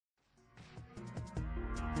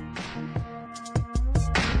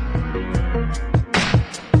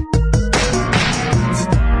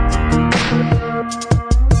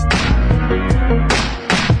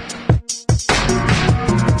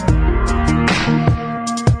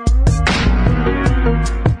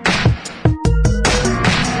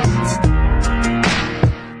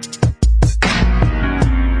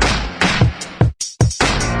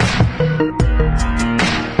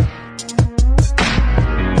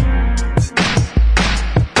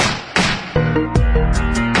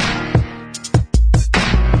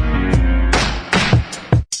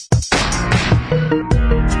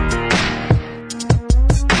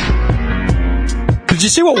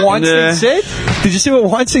see what Weinstein said? Did you see what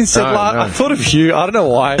Weinstein said? I thought of you. I don't know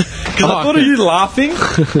why. Because I thought of you laughing.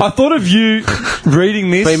 I thought of you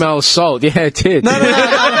reading this. Female assault. Yeah, it did. No.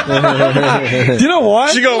 Do you know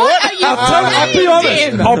why? She go, what? I'll be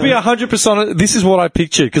honest. I'll be 100% honest. This is what I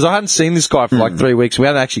pictured, because I hadn't seen this guy for like 3 weeks. We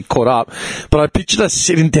hadn't actually caught up. But I pictured us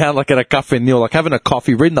sitting down like at a cafe Neil, like having a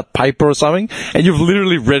coffee, reading the paper or something, and you've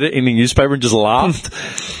literally read it in the newspaper and just laughed.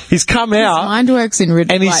 He's come out. His mind works in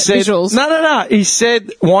and he said, visuals. No. He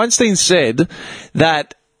said, Weinstein said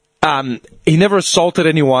that he never assaulted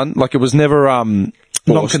anyone, like it was never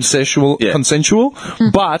non-consensual, consensual.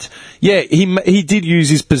 But yeah, he did use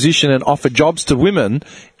his position and offer jobs to women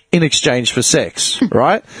in exchange for sex,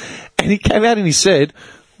 right? And he came out and he said,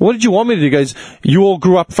 what did you want me to do? He goes, you all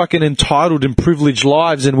grew up fucking entitled and privileged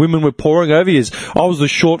lives and women were pouring over you. I was the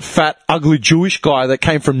short, fat, ugly Jewish guy that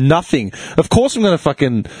came from nothing. Of course I'm going to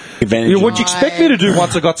fucking... What'd you expect me to do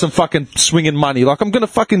once I got some fucking swinging money? Like, I'm going to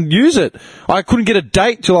fucking use it. I couldn't get a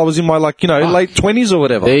date till I was in my, like, late 20s or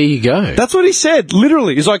whatever. There you go. That's what he said,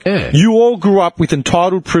 literally. He's like, you all grew up with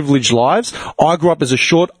entitled, privileged lives. I grew up as a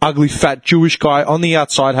short, ugly, fat Jewish guy on the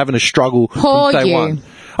outside having a struggle from day one.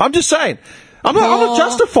 I'm just saying... I'm not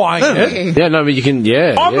justifying it. Yeah, no, but you can,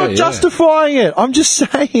 I'm not justifying it. I'm just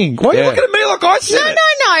saying. Why are you looking at me like I said it?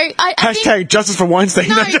 No. Hashtag justice for Weinstein.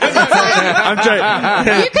 No, I'm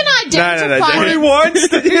joking. You can identify... Free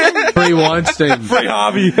Weinstein. Free Weinstein. Free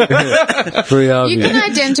Harvey. Free Harvey. You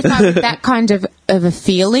can identify with that kind of a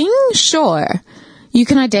feeling, sure. You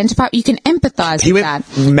can identify, you can empathise with that.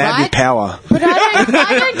 He went mad with power. But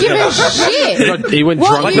I don't give a shit. He went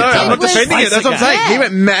drunk. No, I'm not defending it. That's what I'm saying. He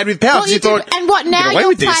went mad with power. Well, and what now?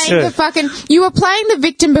 You're playing the fucking... You were playing the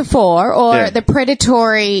victim before, or the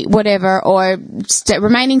predatory whatever, or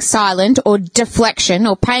remaining silent, or deflection,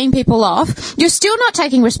 or paying people off. You're still not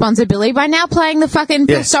taking responsibility by now playing the fucking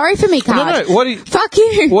feel sorry for me card. No. Fuck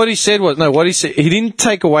you. What he said was... No, what he said... He didn't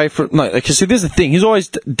take away from... No, because see, there's the thing. He's always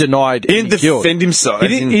denied... He didn't defend himself.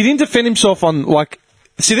 He didn't defend himself on, like...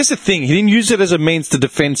 See, that's the thing. He didn't use it as a means to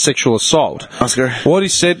defend sexual assault. Oscar. What he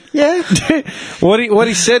said... Yeah. what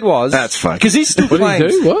he said was... That's fine. Because he's still playing... What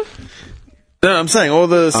did he do? What? No, I'm saying all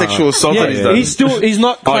the sexual assault that he's done. He's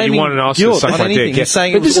not claiming you want an Oscar guilt suck on my anything. dick, He's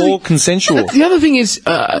saying it was all consensual. The other thing is...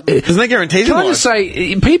 Doesn't that guarantee Can I just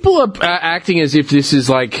say, people are acting as if this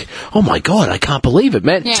is like, oh my God, I can't believe it,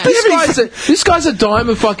 man. Yeah. This guy's a dime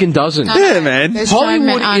a fucking dozen. Yeah, man.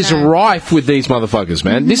 Hollywood is rife with these motherfuckers,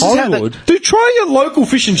 man. This Hollywood? Dude, try your local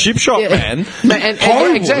fish and chip shop, man.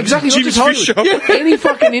 And exactly, not just Hollywood. Any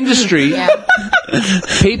fucking industry,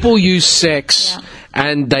 people use sex...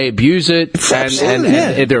 And they abuse it,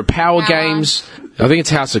 and there are power games. I think it's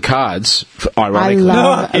House of Cards, ironically.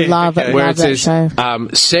 I love it. Where Love it says, that show.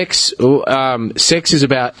 sex is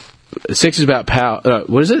about power.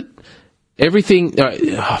 What is it? Everything.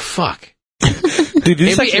 Fuck. Dude,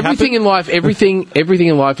 everything in life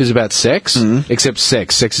is about sex, except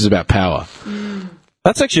sex. Sex is about power.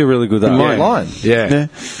 That's actually a really good line. Yeah.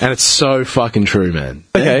 And it's so fucking true, man.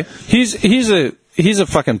 Okay, here's a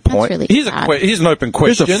fucking point. Really here's an open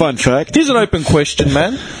question. Here's a fun fact. Here's an open question,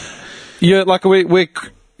 man. We're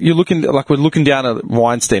looking down at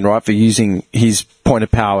Weinstein, right, for using his point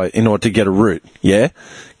of power in order to get a root, yeah?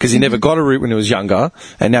 Because he never got a root when he was younger,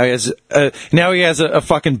 and now he has a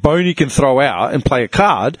fucking bone he can throw out and play a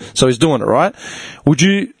card, so he's doing it, right? Would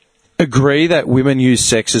you agree that women use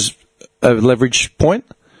sex as a leverage point?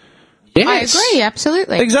 Yes. I agree,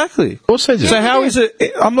 absolutely. Exactly. Of course they do. So how is it?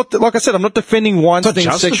 I'm not, like I said, I'm not defending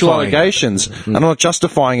Weinstein's sexual allegations. I'm not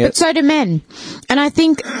justifying it. But so do men. And I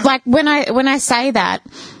think, like, when I say that,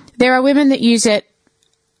 there are women that use it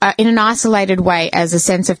in an isolated way as a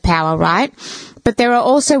sense of power, right? But there are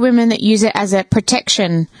also women that use it as a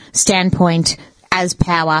protection standpoint as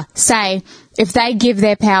power. Say, if they give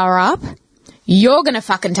their power up, you're going to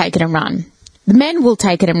fucking take it and run. The men will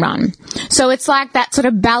take it and run. So it's like that sort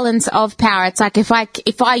of balance of power. It's like if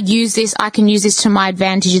I use this, I can use this to my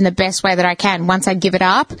advantage in the best way that I can. Once I give it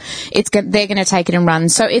up, they're going to take it and run.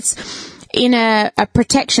 So it's in a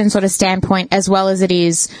protection sort of standpoint as well as it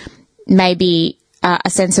is maybe a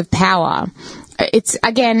sense of power. It's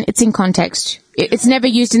in context. It's never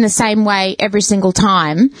used in the same way every single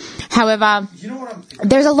time. However,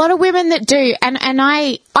 there's a lot of women that do, and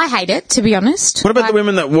I hate it, to be honest. What about the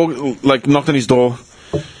women that knocked on his door?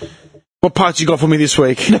 What parts you got for me this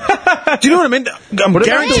week? Do you know what I mean? I'm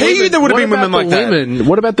guarantee you there would have been women like that.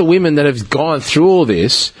 What about the women that have gone through all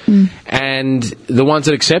this and the ones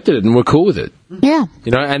that accepted it and were cool with it? Yeah.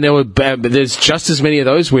 You know, and there's just as many of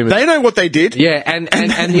those women. They know what they did. Yeah, and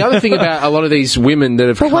the other thing about a lot of these women that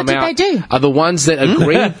have come what did out they do? are the ones that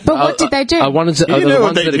agreed. But what did they do? Are the ones that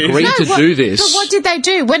agreed to do this. But what did they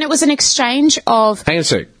do when it was an exchange of... Hang on a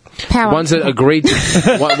sec. Power. Ones that agreed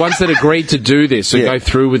to do this and go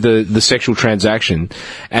through with the sexual transaction,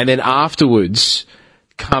 and then afterwards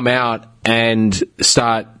come out and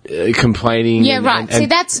start complaining. Yeah, right. See,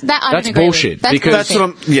 that's bullshit. Because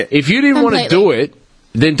if you didn't want to do it,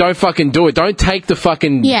 then don't fucking do it. Don't take the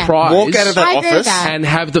fucking prize. Walk out of that office and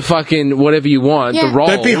have the fucking whatever you want, the role.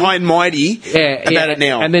 Don't be high and mighty about it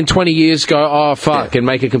now. And then 20 years go, oh, fuck, and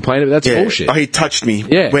make a complaint of it. That's bullshit. Oh, he touched me.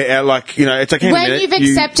 Yeah. Where, it's okay. When you've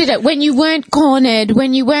accepted it, when you weren't cornered,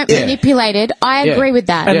 when you weren't manipulated, I agree with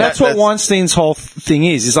that. And that's what Weinstein's whole thing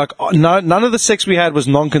is. He's like, no, none of the sex we had was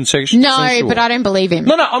non-consensual. No, but I don't believe him.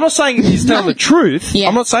 No, I'm not saying he's telling the truth. Yeah.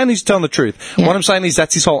 I'm not saying he's telling the truth. Yeah. What I'm saying is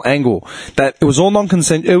that's his whole angle. That it was all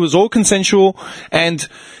it was all consensual, and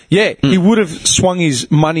he would have swung his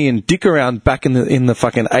money and dick around back in the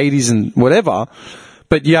fucking 80s and whatever.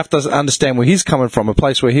 But you have to understand where he's coming from, a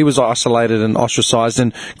place where he was isolated and ostracized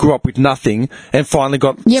and grew up with nothing and finally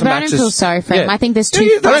got some access. But I don't feel sorry for him. I think there's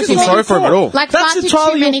I don't feel sorry for him at all. Like far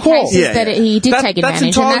too many cases that he did take advantage. That's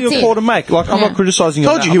entirely your call to make. Like, I'm not criticising him.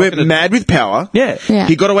 I told you, he went mad with power. Yeah.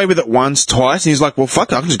 He got away with it once, twice, and he's like, well,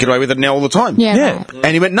 fuck it, I can just get away with it now all the time. Yeah. Right.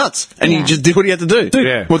 And he went nuts. And he just did what he had to do.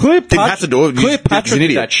 Dude, well, didn't have to do it. Cleopatra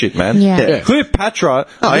did that shit, man. Yeah. Cleopatra,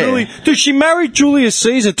 dude, she married Julius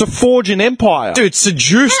Caesar to forge an empire. Dude, seduced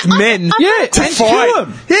men. To fight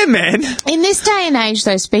him. Yeah, man. In this day and age,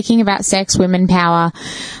 though, speaking about sex, women power,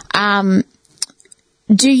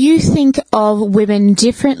 do you think of women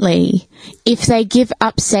differently if they give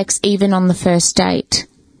up sex even on the first date?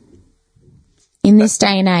 In this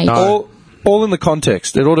day and age? No. All in the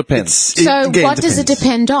context. It all depends. So what does it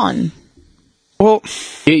depend on? Well,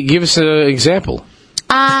 give us an example.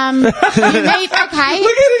 Okay. Look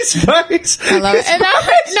at his face. Hello.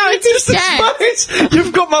 No, it's his face.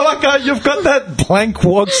 You've got you've got that blank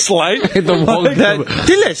wog slate. The wog. Tell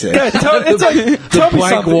me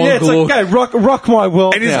blank something. Wog. It's like, okay, rock my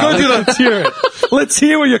world. And he's now. Let's hear it. Let's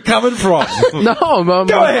hear where you're coming from. No,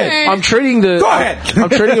 Go ahead. I'm treating I'm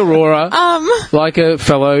treating Aurora like a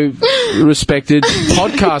fellow respected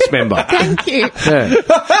podcast member. Thank you. Yeah.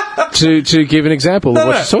 To give an example of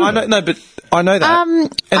what she's talking about. But I know that.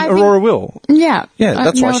 And Aurora will. Yeah. Yeah,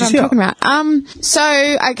 that's why she's here. Talking about.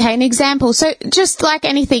 An example. So just like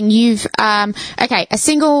anything, you've, a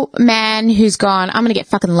single man who's gone, I'm going to get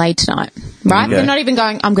fucking laid tonight, right? Okay. They're not even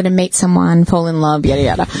going, I'm going to meet someone, fall in love, yada,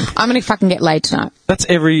 yada. I'm going to fucking get laid tonight. That's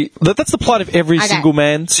the plight of every single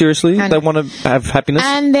man, seriously. They want to have happiness.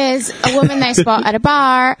 And there's a woman they spot at a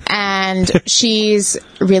bar, and she's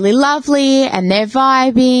really lovely, and they're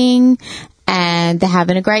vibing, and they're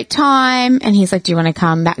having a great time, and he's like, do you want to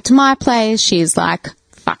come back to my place? She's like,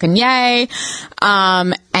 fucking yay.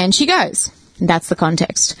 And she goes. That's the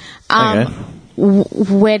context.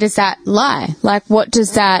 Where does that lie? Like, what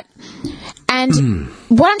does that... And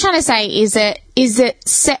what I'm trying to say is that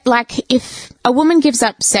if a woman gives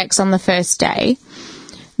up sex on the first day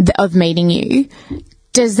of meeting you,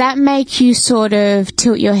 does that make you sort of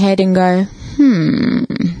tilt your head and go, in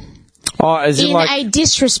a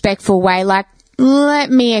disrespectful way, like,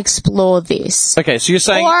 let me explore this? Okay, so you're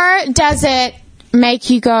saying... Or does it make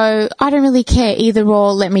you go, I don't really care either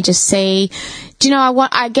or, let me just see. Do you know,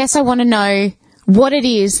 I guess I want to know what it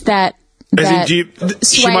is that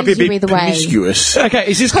she might be a bit promiscuous. Okay,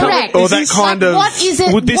 is this correct? Or that kind of... What is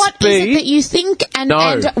it? What is it that you think, and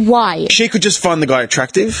why? She could just find the guy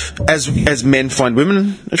attractive, as men find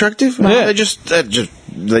women attractive. Yeah. They just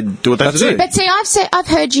they do what they have to do. But see, I've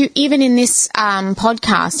heard you even in this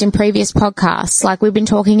podcast, in previous podcasts, like we've been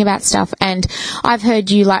talking about stuff, and I've heard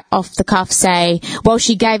you like off the cuff say, well,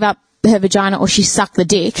 she gave up her vagina or she sucked the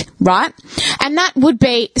dick, right? And that would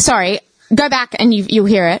be, go back and you'll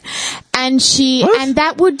hear it. And and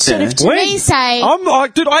that would sort of, to me, say... I'm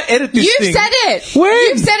like, dude, I edit this thing. You've said it. When?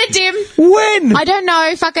 You've said it, Dim. When? I don't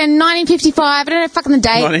know, fucking 1955. I don't know fucking the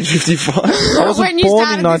date. 1955? I wasn't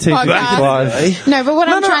born in 1955. No, but what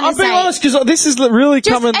I'm trying to say... I'm being honest, because this is really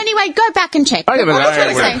coming... Anyway, go back and check. I'm not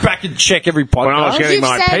trying to go back and check every podcast. When I was getting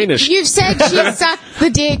my penis. You've said she sucked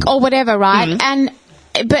the dick or whatever, right? Mm-hmm.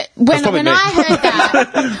 But when I heard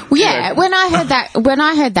that, when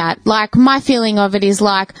I heard that, like, my feeling of it is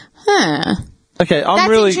like, Okay, I'm That's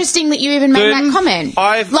really interesting that you even made that comment.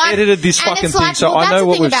 I've edited this fucking thing, so I know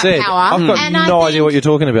what we've said. Power, I've got no idea what you're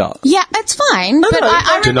talking about. Yeah, that's fine. But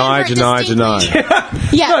I Deny.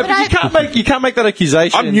 Yeah, but you can't make that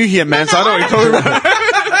accusation. I'm new here, man, so I know what you're talking about.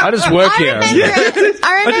 I just work here.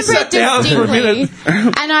 I remember it distinctly,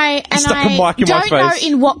 and I don't know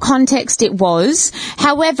in what context it was.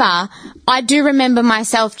 However, I do remember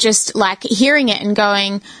myself just like hearing it and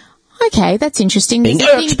going, okay, that's interesting. Being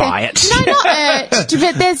irked by it. No, not irked,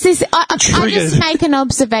 but there's this, I just make an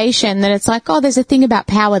observation that it's like, oh, there's a thing about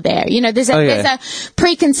power there. You know, there's a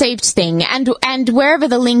preconceived thing, and wherever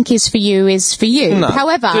the link is for you is for you. No,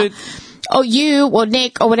 however, or you or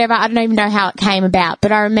Nick or whatever, I don't even know how it came about,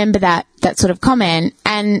 but I remember that sort of comment.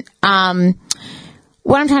 And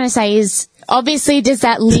what I'm trying to say is, obviously, does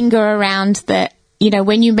that linger around that, you know,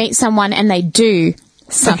 when you meet someone and they do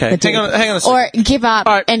suck the dick, hang on a second. or give up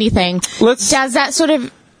anything, does that sort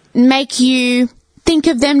of make you think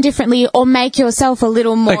of them differently or make yourself a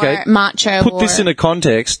little more macho? Put this in a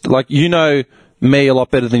context, like, you know me a lot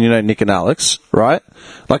better than you know Nick and Alex, right?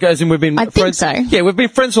 Like, as in we've been friends. Think so. Yeah, we've been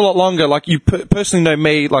friends a lot longer. Like, you personally know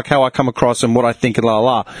me, like how I come across and what I think and la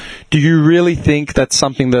la. Do you really think that's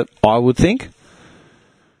something that I would think?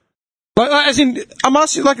 Like, as in, I'm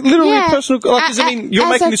asking, like, literally personal, like, because, I mean, you're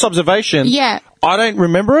making this observation. Yeah. I don't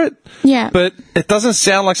remember it. Yeah. But it doesn't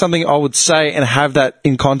sound like something I would say and have that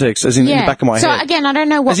in context, as in the back of my head. So, again, I don't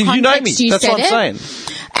know what context you know me. you That's said what I'm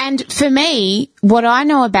saying. And for me, what I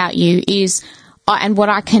know about you is, and what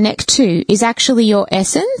I connect to is actually your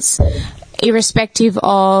essence, irrespective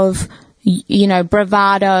of, you know,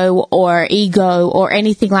 bravado or ego or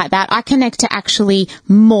anything like that. I connect to actually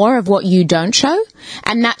more of what you don't show,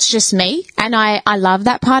 and that's just me, and I love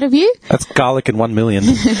that part of you. That's garlic and 1 million.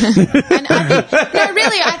 And I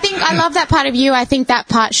think I love that part of you. I think that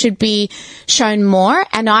part should be shown more,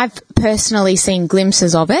 and I've personally seen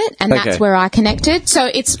glimpses of it, and that's where I connected. So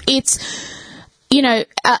it's you know,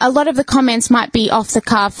 a lot of the comments might be off the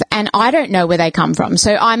cuff and I don't know where they come from.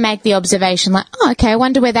 So I make the observation like, oh, okay, I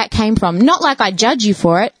wonder where that came from. Not like I judge you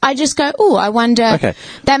for it. I just go, oh, I wonder,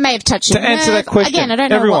 that may have touched your nerve. To answer that question, again, I don't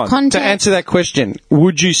know what context. To answer that question,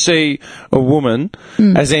 would you see a woman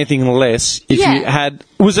as anything less if you had,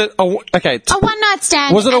 was it a one-night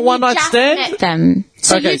stand? Was it a one-night stand? Met them.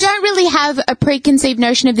 So you don't really have a preconceived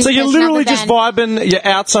notion of this person. So you're literally just vibing, you're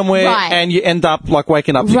out somewhere and you end up like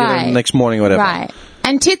waking up together the next morning or whatever. Right.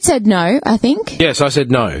 And Tit said no, I think. Yes, I said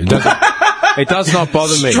no. It does not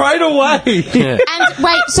bother me. Straight away. Yeah. And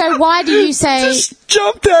wait, so why do you say... Just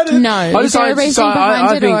jumped at it. No. Is there a reason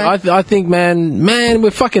behind it? I think, man,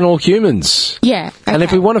 we're fucking all humans. Yeah. Okay. And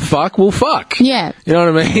if we want to fuck, we'll fuck. Yeah. You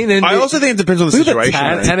know what I mean? And I also think it depends on the situation.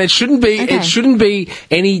 And it shouldn't be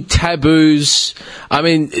any taboos. I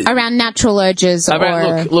mean... Around natural urges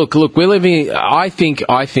Look, we're living... I think...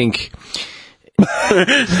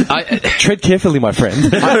 Tread carefully, my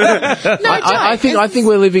friend. I think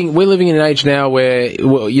we're living in an age now where,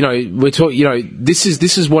 you know, we're talking, you know, this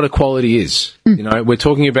is what equality is. You know, we're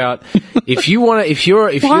talking about why are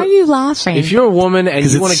you laughing? If you're a woman and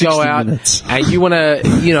you want to go out and you want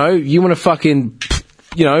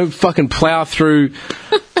to fucking plow through,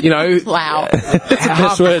 you know,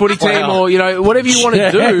 half the footy team, or you know, whatever you want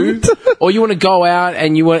to do, or you want to go out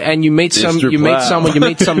and you meet some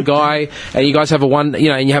guy, and you guys have a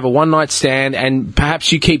one-night stand, and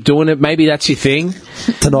perhaps you keep doing it. Maybe that's your thing.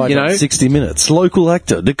 Tonight, you know, 60 Minutes, local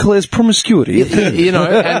actor declares promiscuity. You know,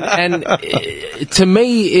 and to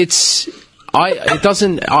me, I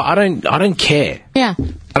don't care. Yeah,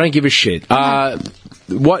 I don't give a shit.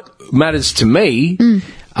 What matters to me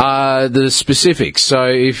are the specifics. So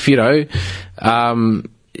if, you know,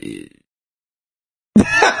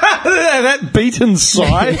 that beaten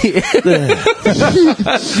sigh.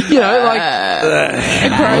 You know,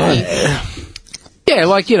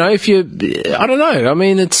 like, you know, if you, I don't know. I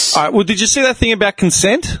mean, it's... All right, well, did you see that thing about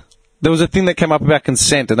consent? There was a thing that came up about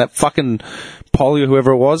consent, and that fucking Polly or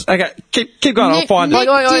whoever it was. Okay, keep going. I'll find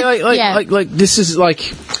it. Like, this is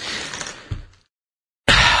like...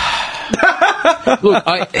 Look,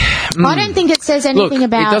 I don't think it says anything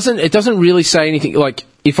about... It doesn't really say anything, like,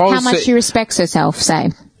 if I was... How much she respects herself,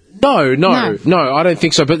 say. No, I don't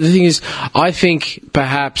think so. But the thing is, I think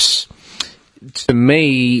perhaps, to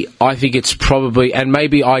me, I think it's probably... And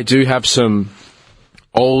maybe I do have some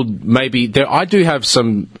I do have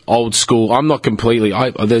some old school... I'm not completely...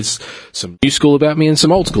 there's some new school about me and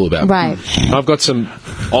some old school about me. Right. I've got some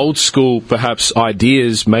old school, perhaps,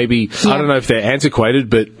 ideas. Maybe... Yeah. I don't know if they're antiquated,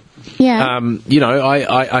 but... Yeah. You know,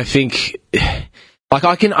 I think, like,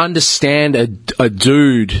 I can understand a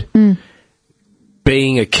dude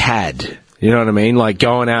being a cad. You know what I mean? Like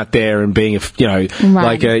going out there and being, like you know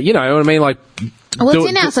what I mean? Like, it's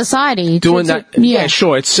in our society. Doing that, yeah,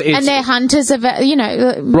 sure. It's and they're hunters of,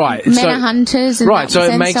 right. Men are hunters. Right. So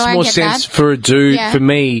it makes more sense for a dude, for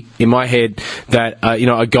me, in my head, that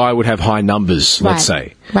a guy would have high numbers. Let's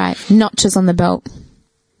say. Right. Notches on the belt.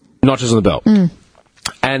 Notches on the belt.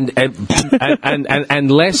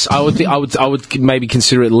 And less. I would maybe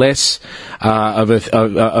consider it less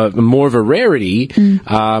of more of a rarity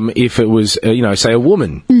if it was say a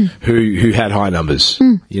woman who had high numbers.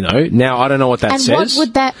 Now I don't know what that says. And what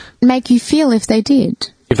would that make you feel if they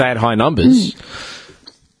did? If they had high numbers,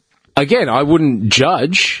 again, I wouldn't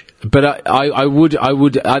judge, but I would.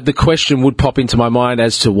 The question would pop into my mind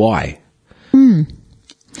as to why.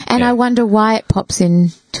 And I wonder why it pops in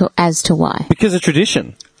as to why. Because of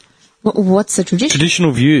tradition. What's the tradition?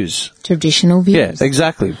 Traditional views. Traditional views. Yeah,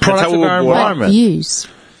 exactly. Product of our environment. Views.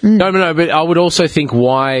 No, but I would also think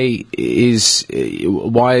why is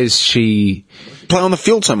she playing on the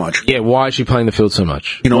field so much? Yeah, why is she playing the field so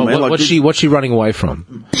much? What's she running away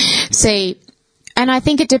from? See, and I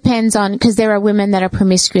think it depends on, because there are women that are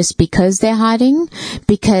promiscuous because they're hiding,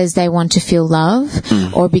 because they want to feel love,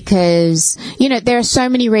 or because, there are so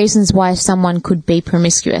many reasons why someone could be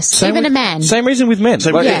promiscuous. Even a man. Same reason with men.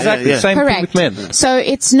 Exactly. Same Correct. thing with men. So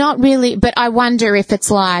it's not really, but I wonder if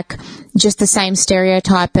it's like just the same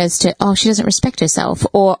stereotype as to, she doesn't respect herself,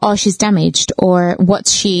 or, she's damaged, or do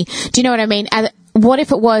you know what I mean? What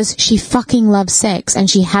if it was she fucking loves sex and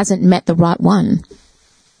she hasn't met the right one?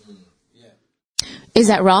 Is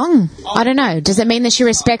that wrong? I don't know. Does it mean that she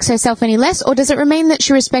respects herself any less, or does it mean that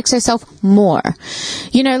she respects herself more?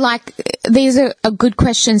 These are good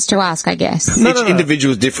questions to ask, I guess. Each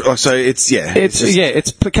individual is different. So it's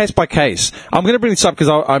case by case. I'm going to bring this up because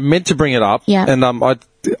I meant to bring it up. Yeah. And I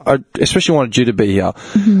especially wanted you to be here.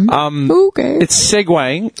 Okay. It's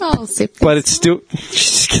segueing. I'll sip this. But it's still,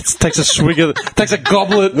 she just takes a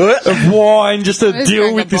goblet of wine just to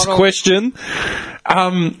deal with this question.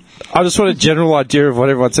 I just want a general idea of what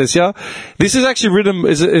everyone says here. This is actually written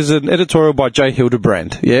is an editorial by Jay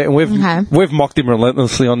Hildebrand, and we've mocked him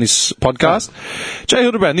relentlessly on this podcast. Jay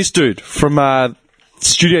Hildebrand, this dude from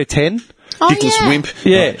Studio 10, Dickless Wimp.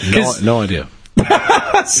 Yeah, no idea.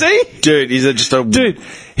 See, dude, he's a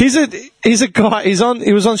guy.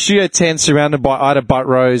 He was on Studio 10, surrounded by Ida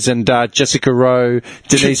Buttrose and Jessica Rowe,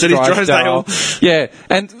 Denise Drysdale. Yeah,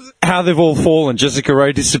 and how they've all fallen. Jessica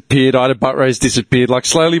Rowe disappeared, Ida Buttrose disappeared. Like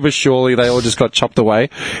slowly but surely, they all just got chopped away,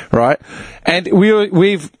 right? And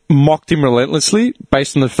we've mocked him relentlessly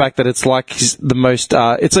based on the fact that it's like he's the most.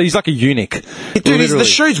 He's like a eunuch. Dude, he's the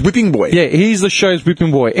show's whipping boy. Yeah, he's the show's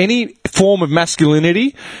whipping boy. Any form of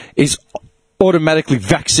masculinity is automatically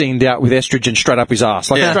vaccined out with estrogen straight up his ass,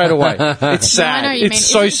 straight away. It's sad. I know what you mean.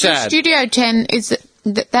 So sad. Studio 10 is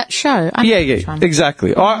that show.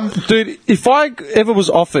 Exactly. Dude, if I ever was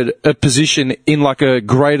offered a position in like a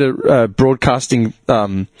greater broadcasting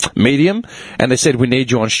medium, and they said we need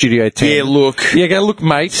you on Studio 10. Look,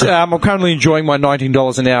 mate. I'm currently enjoying my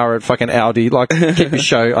 $19 an hour at fucking Audi. Like, keep your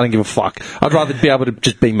show. I don't give a fuck. I'd rather be able to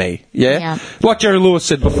just be me. Yeah. Like Jerry Lewis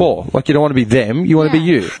said before. Like, you don't want to be them. You want to be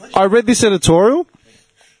you. I read this editorial.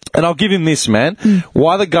 And I'll give him this, man.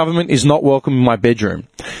 Why the government is not welcome in my bedroom.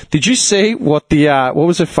 Did you see what what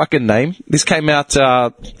was her fucking name? This came out,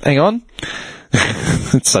 hang on.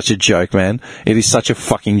 It's such a joke, man. It is such a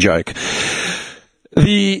fucking joke.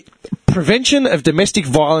 The Prevention of Domestic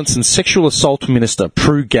Violence and Sexual Assault Minister,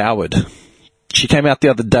 Prue Goward. She came out the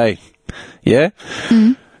other day. Yeah?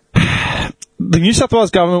 The New South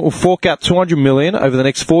Wales government will fork out $200 million over the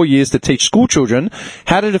next 4 years to teach school children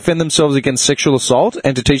how to defend themselves against sexual assault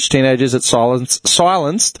and to teach teenagers that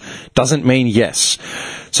silenced doesn't mean yes.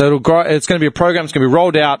 So it's going to be a program that's going to be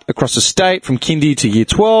rolled out across the state from kindy to year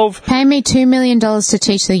 12. Pay me $2 million to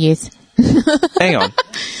teach the youth. Hang on.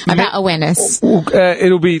 About awareness.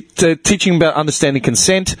 It'll be teaching about understanding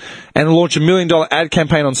consent and launch $1 million ad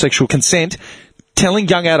campaign on sexual consent, telling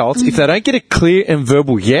young adults if they don't get a clear and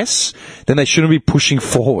verbal yes, then they shouldn't be pushing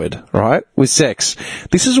forward, right, with sex.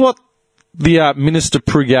 This is what the Minister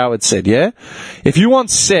Prue Goward said, yeah? If you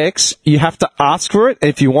want sex, you have to ask for it. And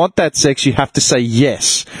if you want that sex, you have to say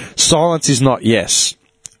yes. Silence is not yes,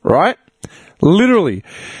 right? Literally.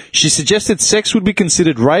 She suggested sex would be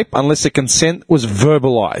considered rape unless the consent was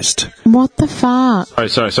verbalized. What the fuck?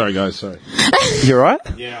 Sorry, guys. Sorry. You right?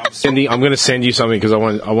 Yeah, I'm going to send you something because I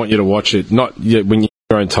want you to watch it. Not when you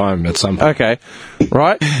have your own time at some point. Okay.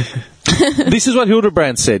 Right? This is what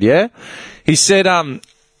Hildebrand said, yeah? He said, I'm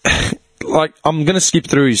going to skip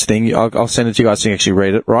through his thing. I'll send it to you guys so you can actually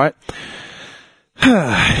read it, right?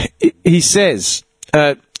 He says,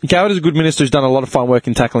 Goward is a good minister who's done a lot of fine work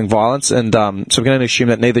in tackling violence, and so we can only assume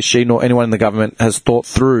that neither she nor anyone in the government has thought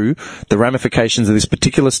through the ramifications of this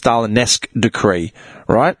particular Stalinesque decree,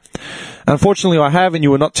 right? Unfortunately, I have, and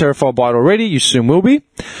you are not terrified by it already. You soon will be.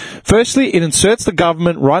 Firstly, it inserts the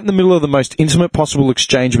government right in the middle of the most intimate possible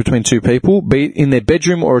exchange between two people, be it in their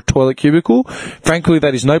bedroom or a toilet cubicle. Frankly,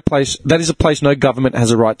 that is a place no government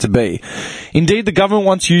has a right to be. Indeed, the government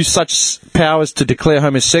once used such powers to declare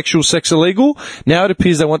homosexual sex illegal. Now it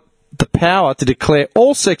appears they want the power to declare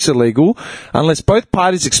all sex illegal unless both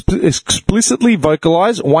parties explicitly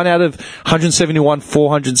vocalise one out of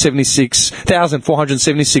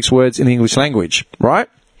 171,476 words in the English language, right?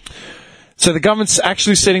 So the government's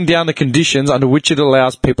actually setting down the conditions under which it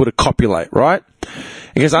allows people to copulate, right?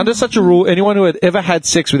 Because under such a rule, anyone who had ever had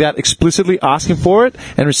sex without explicitly asking for it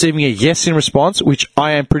and receiving a yes in response, which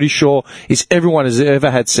I am pretty sure is everyone has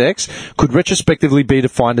ever had sex, could retrospectively be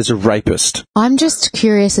defined as a rapist. I'm just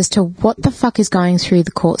curious as to what the fuck is going through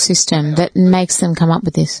the court system that makes them come up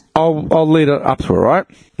with this. I'll lead it up to it, right?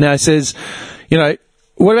 Now it says,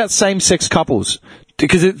 what about same-sex couples?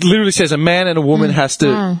 Because it literally says a man and a woman has to,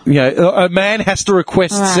 a man has to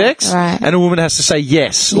request sex and a woman has to say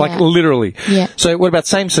yes, like literally. Yeah. So what about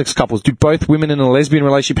same-sex couples? Do both women in a lesbian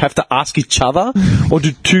relationship have to ask each other? Or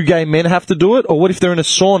do two gay men have to do it? Or what if they're in a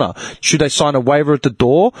sauna? Should they sign a waiver at the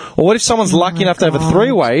door? Or what if someone's lucky enough to have a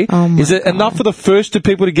three-way? Is it enough for the first two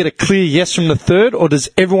people to get a clear yes from the third, or does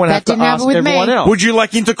everyone have to ask everyone else? Would you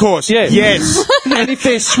like intercourse? Yeah. Yes. And if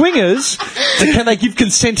they're swingers, can they give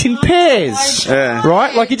consent in pairs?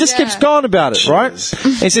 Right? Like, it just keeps going about it, right?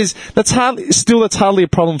 And it says, that's hardly a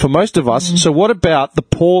problem for most of us. So what about the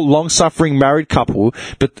poor, long-suffering married couple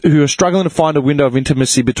who are struggling to find a window of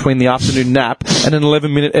intimacy between the afternoon nap and an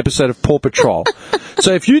 11-minute episode of Paw Patrol?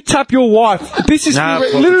 So if you tap your wife, this is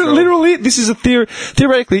literally, this is a theory.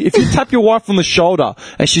 Theoretically, if you tap your wife on the shoulder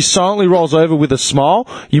and she silently rolls over with a smile,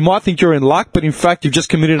 you might think you're in luck, but in fact, you've just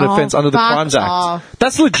committed an offence under the Crimes Act.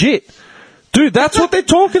 That's legit. Dude, that's what they're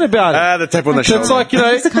talking about. The tap on the shoulder. It's like,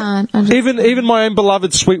 even my own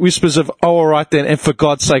beloved sweet whispers of, oh, all right then, and for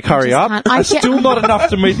God's sake, hurry up, are still not enough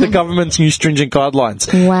to meet the government's new stringent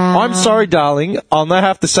guidelines. Wow. I'm sorry, darling. I'll now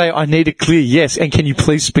have to say I need a clear yes, and can you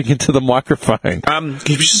please speak into the microphone? Can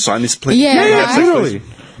you just sign this, please? Yeah, literally.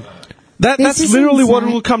 That's literally what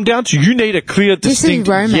it will come down to. You need a clear, distinct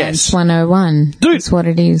yes. This is Romance 101. Dude, that's what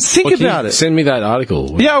it is. Think about it. Send me that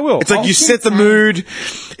article. Yeah, I will. It's like you set the mood,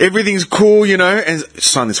 everything's cool, and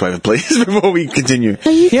sign this waiver, please, before we continue.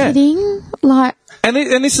 Are you kidding? Like, and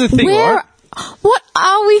this is the thing, right? What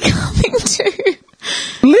are we coming to?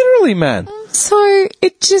 Literally, man. So,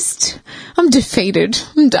 I'm defeated.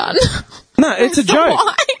 I'm done. No, it's a joke.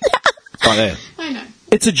 I know.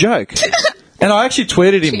 It's a joke. And I actually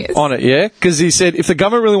tweeted him on it, because he said, if the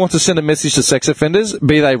government really wants to send a message to sex offenders,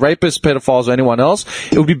 be they rapists, pedophiles, or anyone else,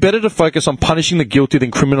 it would be better to focus on punishing the guilty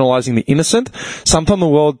than criminalising the innocent. Sometimes the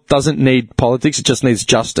world doesn't need politics, it just needs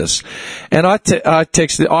justice. And I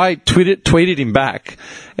tweeted him back,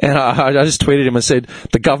 and I just tweeted him and said,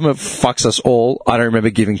 the government fucks us all, I don't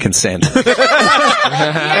remember giving consent. And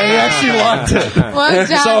he actually liked it. Well done,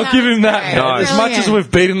 so I'll give him that. Nice. As much as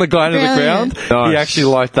we've beaten the guy into the ground, he actually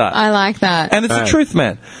liked that. I like that. And it's the truth,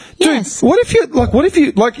 man. Dude, yes. what if you,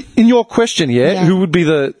 in your question, who would be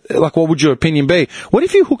what would your opinion be? What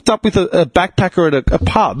if you hooked up with a backpacker at a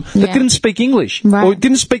pub that didn't speak English? Right. Or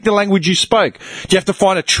didn't speak the language you spoke? Do you have to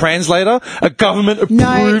find a translator? A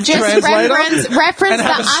government-approved translator? Reference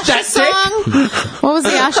the Usher song. What was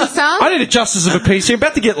the Usher song? I need a justice of a peace here. I'm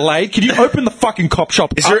about to get laid. Can you open the fucking cop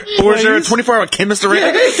shop is there a 24-hour chemist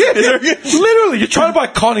around? Literally, you're trying to buy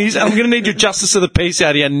Connie's and I'm going to need your justice of the peace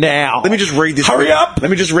out here now. Let me just read this. Hurry up!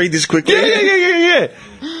 Let me just read this quickly. Yeah.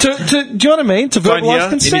 Do you know what I mean? To verbalise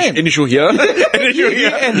consent. Initial here. Initial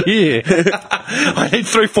here. And here. I need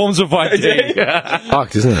 3 forms of ID.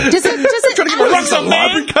 Fucked, isn't it? Does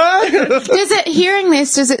it, hearing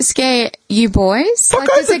this, does it scare you boys?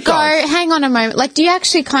 Does it go, hang on a moment, do you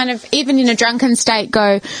actually kind of, even in a drunken state,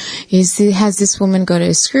 go, has this woman got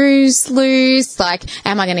her screws loose?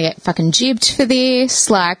 Am I going to get fucking jibbed for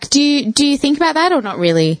this? Do you think about that or not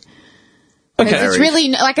really? Okay. It's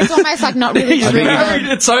really, it's almost not really true.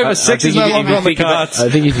 It's over. Sex is no longer on the cards.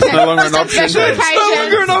 I think it's no longer an option. It's no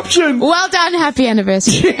longer an option. Well done. Happy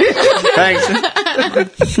anniversary. Thanks.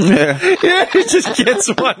 Yeah, he just gets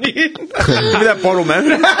one in. Give me that bottle,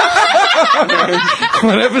 man.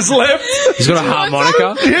 Whatever's left. He's got a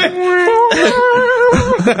harmonica.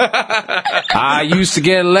 I used to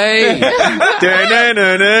get laid.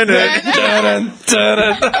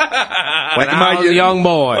 When I was a young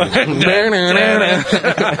boy.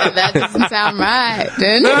 That doesn't sound right.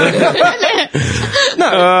 No,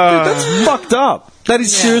 that's fucked up. That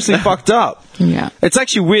is seriously fucked up. Yeah. It's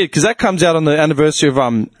actually weird because that comes out on the anniversary of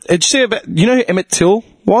Did you see about? You know who Emmett Till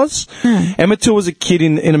was? Emmett Till was a kid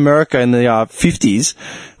in America in the 50s.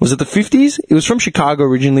 Was it the 50s? He was from Chicago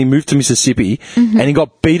originally, moved to Mississippi, and he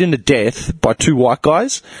got beaten to death by two white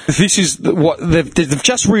guys. This is what they've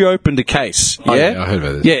just reopened a case. Yeah, I heard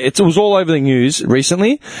about this. Yeah, it was all over the news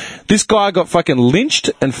recently. This guy got fucking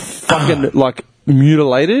lynched and fucking like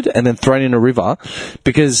mutilated and then thrown in a river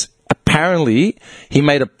because apparently he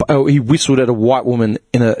he whistled at a white woman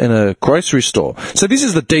in a grocery store. So this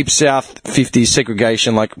is the deep South 50s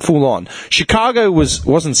segregation, like full on. Chicago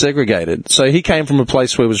wasn't segregated, so he came from a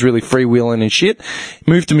place where it was really freewheeling and shit.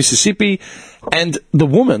 Moved to Mississippi, and the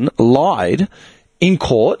woman lied in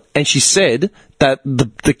court, and she said that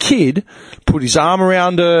the kid put his arm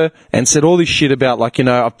around her and said all this shit about, like, you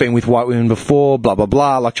know, I've been with white women before, blah, blah,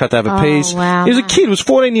 blah, like, tried to have a piece. Wow. He was a kid, he was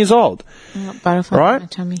 14 years old. Butterfly right? on my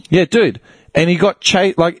tummy. Yeah, dude. And he got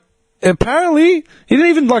chased, like, apparently, he didn't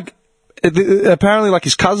even, like, apparently, like,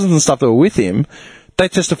 his cousins and stuff that were with him, they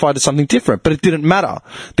testified to something different, but it didn't matter.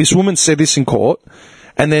 This woman said this in court,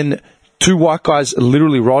 and then two white guys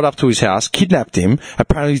literally rolled up to his house, kidnapped him,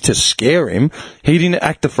 apparently to scare him. He didn't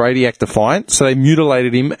act afraid, he acted defiant, so they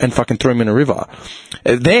mutilated him and fucking threw him in a river.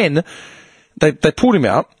 And then they pulled him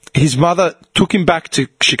out. His mother took him back to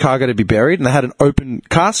Chicago to be buried, and they had an open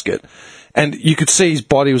casket. And you could see his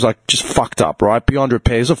body was like just fucked up, right? Beyond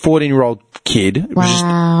repair. He was a 14-year-old kid. It was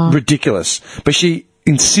just ridiculous. But she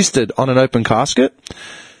insisted on an open casket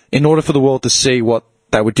in order for the world to see what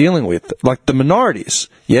they were dealing with, like the minorities.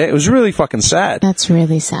 Yeah, it was really fucking sad. That's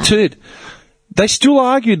really sad. Dude, they still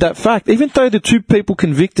argued that fact, even though the two people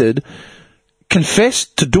convicted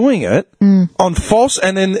confessed to doing it on false,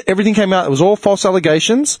 and then everything came out, it was all false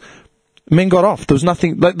allegations. Men got off. There was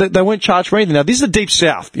nothing, they weren't charged for anything. Now, this is the deep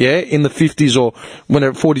South, yeah, in the 50s or when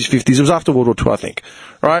they're 40s, 50s. It was after World War II, I think,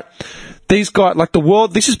 right? These guys, like the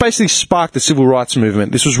world, this has basically sparked the civil rights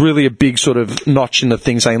movement. This was really a big sort of notch in the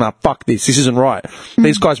thing saying, nah, fuck this isn't right.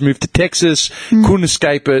 These guys moved to Texas, couldn't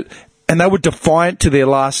escape it, and they were defiant to their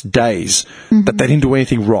last days that they didn't do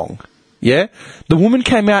anything wrong. Yeah? The woman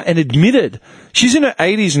came out and admitted, she's in her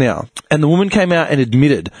 80s now, and the woman came out and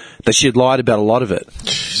admitted that she had lied about a lot of it.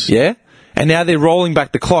 Yeah? And now they're rolling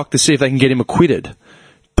back the clock to see if they can get him acquitted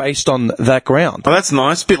based on that ground. Oh, that's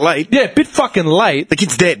nice. Bit late. Yeah, a bit fucking late. The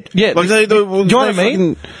kid's dead. Yeah. Like, do you know what I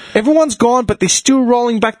mean? Everyone's gone, but they're still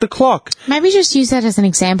rolling back the clock. Maybe just use that as an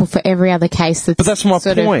example for every other case that's. But that's my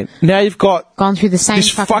point. Now you've got gone through the same this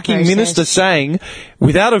fucking process. minister saying,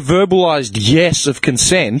 without a verbalised yes of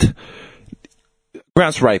consent,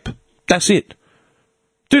 grounds rape. That's it.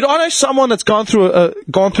 Dude, I know someone that's gone through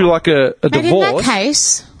like a divorce. In that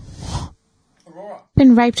case,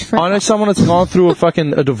 been raped for. I know someone that's gone through a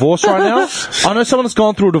divorce right now. I know someone that's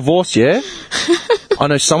gone through a divorce, yeah? I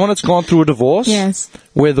know someone that's gone through a divorce. Yes.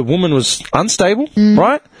 Where the woman was unstable,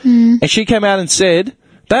 right? And she came out and said,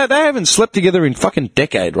 they haven't slept together in fucking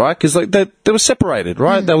decade, right? Because like, they were separated,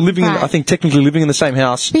 right? They were living, I think technically living in the same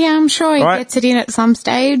house. But yeah, I'm sure he gets it in at some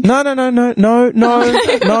stage. No.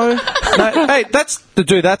 Hey,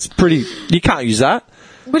 that's pretty, you can't use that.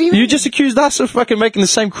 What do you mean? You just accused us of fucking making the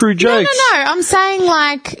same crude jokes. No. I'm saying,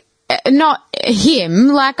 like, not him.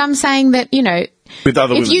 Like, I'm saying that, you know. With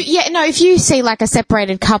other women. If you see, like, a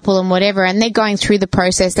separated couple and whatever, and they're going through the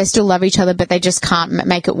process, they still love each other, but they just can't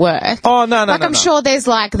make it work. Oh, no. Like, I'm sure there's,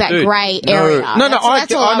 like, that grey area. No,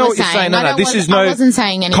 that's all I know what you're saying. No, this is no. I wasn't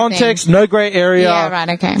saying anything. Context, no grey area. Yeah, right,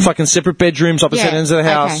 okay. Fucking separate bedrooms, opposite ends of the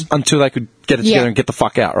house, until they could get it together and get the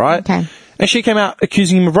fuck out, right? Okay. And she came out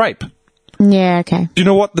accusing him of rape. Yeah, okay. Do you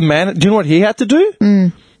know what he had to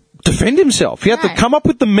do? Defend himself. He had to come up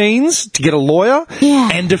with the means to get a lawyer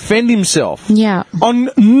and defend himself. Yeah. On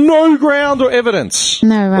no ground or evidence.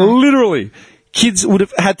 No, right. Literally. Kids would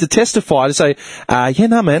have had to testify to say,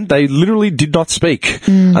 man, they literally did not speak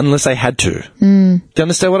unless they had to. Do you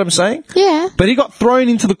understand what I'm saying? Yeah. But he got thrown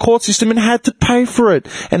into the court system and had to pay for it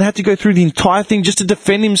and had to go through the entire thing just to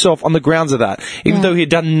defend himself on the grounds of that, even though he had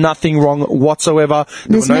done nothing wrong whatsoever.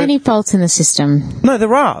 There's many faults in the system. No,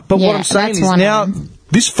 there are. But what I'm saying is now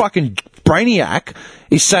this fucking brainiac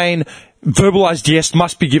is saying verbalised yes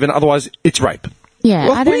must be given, otherwise it's rape. Yeah,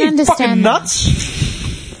 Well, I don't understand. Fucking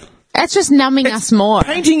nuts? That's just numbing us more.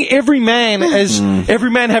 Painting every man as every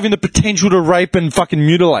man having the potential to rape and fucking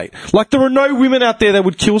mutilate. Like there are no women out there that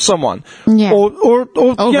would kill someone. Yeah. Or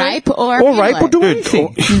rape or do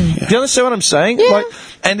anything. Do you understand what I'm saying? Yeah. Like,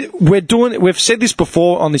 and we've said this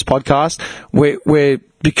before on this podcast, we're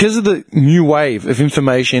because of the new wave of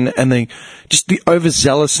information and just the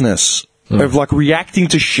overzealousness of like reacting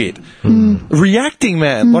to shit. Reacting,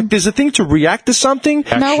 man. Like there's a thing to react to something.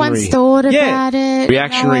 No one's thought about it.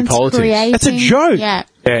 Reactionary politics. Creating. That's a joke. Yeah.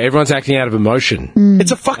 Yeah, everyone's acting out of emotion.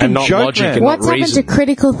 It's a fucking And not joke, logic man. and What's not happened to reason.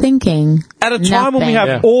 critical thinking? At a time when we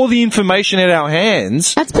Nothing. have all the information at our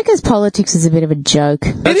hands. That's because politics is a bit of a joke.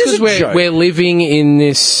 That's is a because joke. we're living in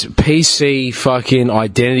this PC fucking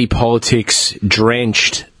identity politics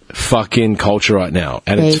drenched fucking culture right now.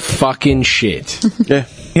 And it's Big. fucking shit. Yeah.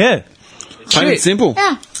 Yeah. Plain and simple.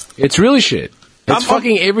 Yeah. It's really shit. It's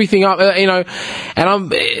fucking everything up, you know. And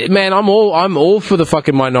I'm all for the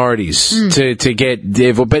fucking minorities to get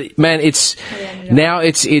devil, but man, it's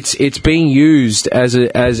being used as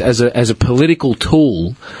a political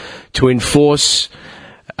tool to enforce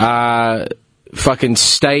fucking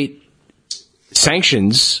state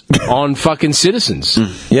sanctions on fucking citizens.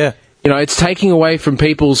 Yeah. You know, it's taking away from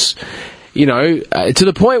people's, you know, to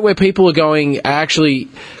the point where people are actually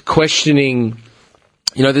questioning,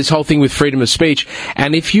 you know, this whole thing with freedom of speech.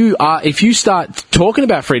 And if you start talking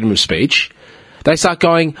about freedom of speech, they start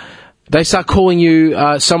calling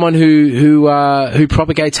you someone who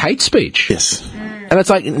propagates hate speech. Yes. And it's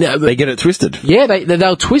like, no, They get it twisted. yeah,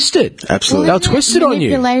 they'll twist it. Absolutely. They'll twist it on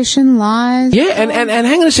you. Manipulation, lies. Yeah, and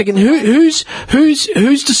hang on a second. Who's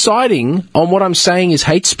deciding on what I'm saying is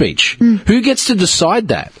hate speech? Who gets to decide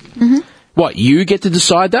that? What, you get to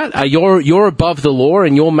decide that? You're above the law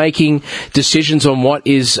and you're making decisions on what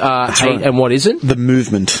is hate right. and what isn't? The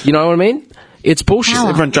movement. You know what I mean? It's bullshit.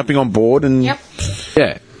 Power. Everyone jumping on board and... Yep.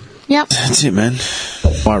 Yeah. Yep. That's it, man.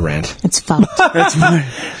 My rant. It's fucked. That's my...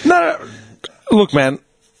 No. Look, man.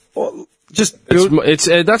 Just It's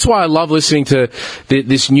that's why I love listening to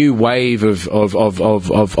this new wave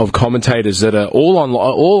of commentators that are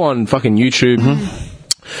all on fucking YouTube.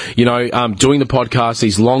 You know, doing the podcast,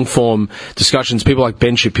 these long form discussions. People like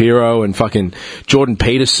Ben Shapiro and fucking Jordan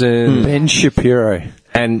Peterson. Ben Shapiro.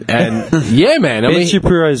 And yeah, man. Ben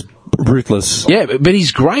Shapiro is ruthless. Yeah, but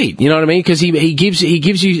he's great. You know what I mean? Because he gives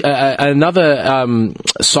you another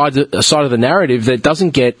side of the narrative that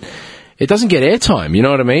doesn't get airtime. You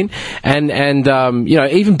know what I mean? And you know,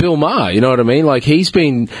 even Bill Maher. You know what I mean? Like he's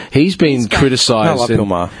been criticised. I love Bill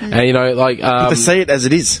Maher. And you know, like They say it as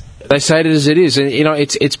it is. they say it as it is, and you know,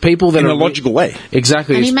 it's people that In are a logical way.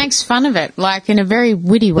 Exactly. And he It's- makes fun of it, like in a very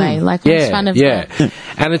witty way, like makes fun of yeah. the-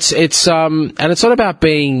 And it's not about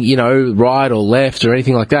being, you know, right or left or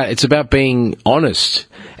anything like that. It's about being honest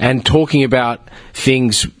and talking about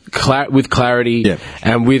things with clarity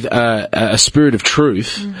and with a spirit of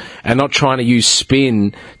truth, and not trying to use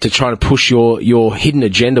spin to try to push your hidden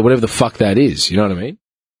agenda, whatever the fuck that is. You know what I mean?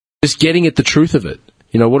 Just getting at the truth of it.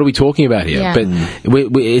 You know, what are we talking about here? Yeah. But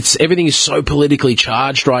it's everything is so politically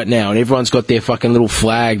charged right now, and everyone's got their fucking little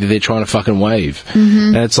flag that they're trying to fucking wave.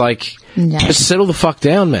 And it's like, just settle the fuck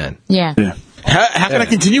down, man. Yeah. How can I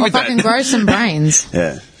continue Or with that? fucking grow some brains.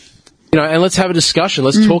 Yeah. You know, and let's have a discussion.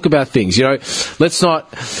 Let's talk about things. You know, let's not.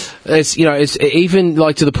 It's, you know, it's even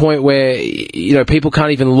like to the point where, you know, people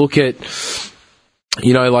can't even look at,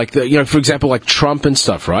 you know, like you know, for example, like Trump and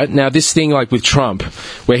stuff. Right now, this thing like with Trump,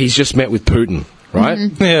 where he's just met with Putin. Right?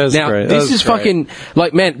 Yeah, that's now, great. this is fucking,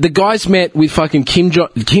 like, man, the guys met with fucking Kim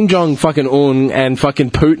Jong fucking Un and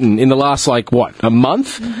fucking Putin in the last, like, what, a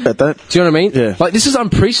month? At that? Do you know what I mean? Yeah. Like, this is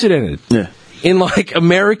unprecedented. Yeah. In, like,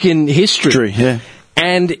 American history. Yeah.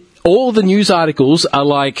 And all the news articles are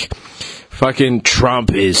like, fucking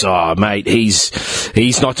Trump is, oh, mate,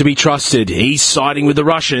 he's not to be trusted. He's siding with the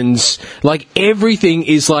Russians. Like, everything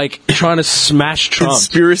is, like, trying to smash Trump.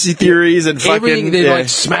 Conspiracy theories and fucking... Everything, they're, like,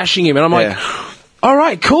 smashing him. And I'm like... All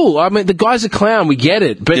right, cool. I mean, the guy's a clown. We get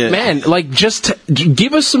it. But, man, like, just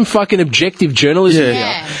give us some fucking objective journalism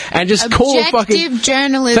here. And just call a fucking... Objective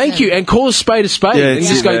journalism. Thank you. And call a spade a spade. Yeah, and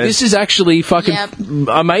just go, this is actually fucking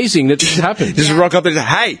amazing that this happened. Just rock up there and say,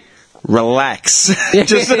 hey, relax.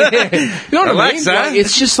 Just, you know what relax, I mean? Like,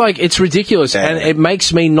 it's just like, it's ridiculous. And it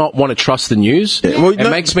makes me not want to trust the news. Well, it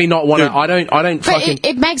makes me not want to... I don't But fucking...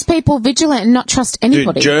 it makes people vigilant and not trust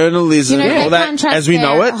anybody. Dude, journalism, you know, all they that, can't trust as we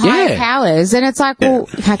know it. higher powers, and it's like, well,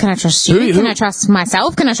 how can I trust you? Can I trust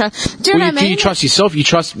myself? Can I trust... Do you know what I mean? Can you trust yourself? You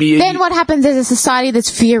trust... Then what happens is a society that's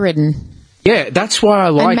fear-ridden. Yeah, that's why I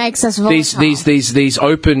like makes us these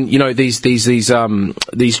open, you know, these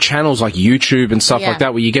channels like YouTube and stuff like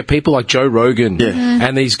that, where you get people like Joe Rogan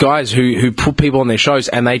and these guys who put people on their shows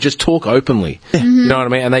and they just talk openly. You know what I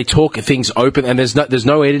mean? And they talk things open, and there's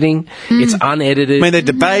no editing. It's unedited. I mean, they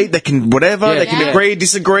debate, they can whatever, they can agree,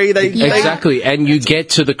 disagree. Exactly, and you get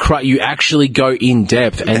to the you actually go in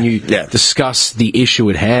depth and you discuss the issue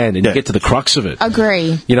at hand, and you get to the crux of it.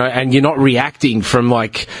 Agree. You know, and you're not reacting from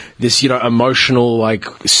like this, you know, emotional like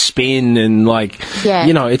spin and like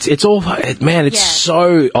you know, it's all man. It's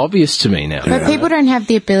so obvious to me now. But people don't have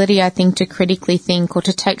the ability, I think, to critically think or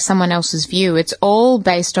to take someone else's view. It's all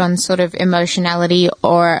based on sort of emotionality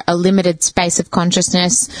or a limited space of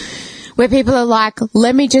consciousness, where people are like,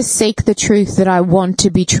 let me just seek the truth that I want to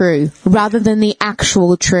be true, rather than the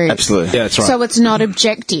actual truth. Absolutely. Yeah, that's right. So it's not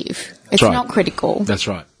objective. It's not critical. That's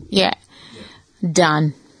right. Yeah.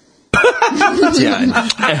 Done.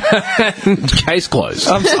 Case closed.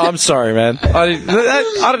 I'm sorry, man. I don't know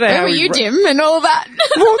Where how were you, Jim, and all that?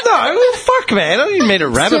 Well, no, fuck, man. I didn't mean to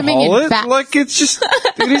rabbit Swimming hole in it. fats. Like, it's just,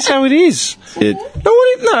 it is how it is.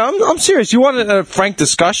 I'm serious. You want a frank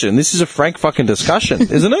discussion? This is a frank fucking discussion,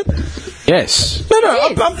 isn't it? Yes.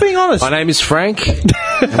 No, I'm being honest. My name is Frank.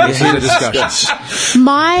 And this is the discussion.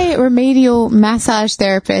 My remedial massage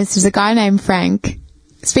therapist is a guy named Frank.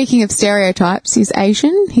 Speaking of stereotypes, he's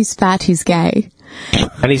Asian, he's fat, he's gay.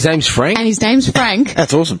 And his name's Frank? And his name's Frank.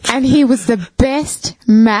 That's awesome. And he was the best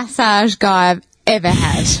massage guy I've ever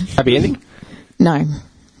had. Happy ending? No.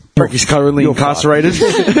 Frankie's currently incarcerated.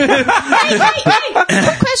 Hey,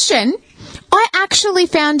 question. I actually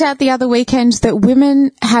found out the other weekend that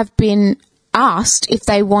women have been asked if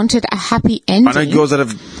they wanted a happy ending. I know girls that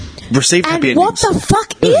have received and happy what endings. the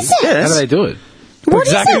fuck is it? Yes. How do they do it? What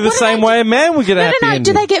is exactly it? the What do same they way a man would get a happy No. ending.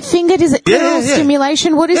 Do they get fingered? Is it clitoral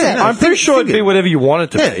stimulation? What is it? no. I'm pretty sure it'd be whatever you want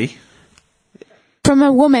it to be. From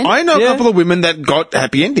a woman? I know a couple of women that got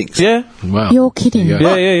happy endings. Yeah. Wow. You're kidding.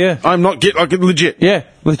 Yeah. I'm not legit. Yeah,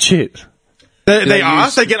 legit. They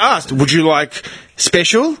get asked, would you like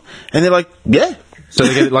special? And they're like, yeah. So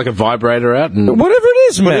they get like a vibrator out and... Whatever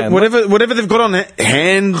it is, man. Whatever they've got on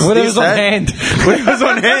hand. Whatever's on hand. Whatever's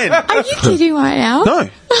on hand. Are you kidding right now?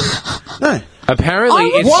 No. Apparently,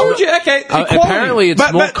 it's... Why would you? Okay, equality. Apparently,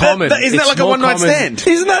 it's more common. Isn't that like a one-night stand?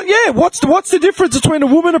 Isn't that? Yeah. What's the difference between a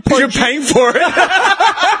woman approaching? You're paying for it.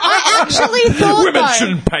 I actually thought Women though,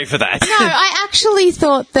 shouldn't pay for that. No, I actually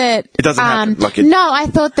thought that It doesn't happen, No, I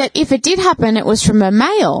thought that if it did happen, it was from a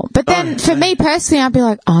male. But then, for me personally, I'd be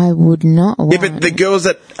like, I would not want. Yeah, but the girls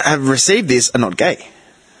that have received this are not gay.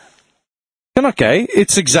 They're not gay.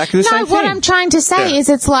 It's exactly the same No, thing. what I'm trying to say is,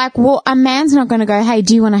 it's like, well, a man's not going to go, hey,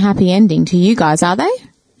 do you want a happy ending to you guys? Are they?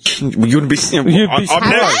 You wouldn't be.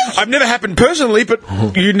 I've never happened personally, but Why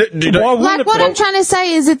wouldn't Like, it what be? I'm trying to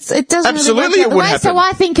say is, it doesn't Absolutely really it work would the way. So happen.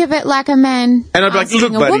 I think of it like a man And I'd be like, asking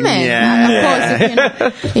look, a buddy, woman. yeah.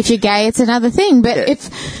 Of course, if you're gay, it's another thing. But if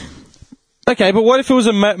Okay, but what if it was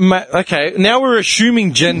a okay, now we're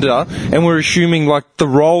assuming gender and we're assuming like the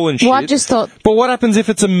role and shit. Well, I just thought- But what happens if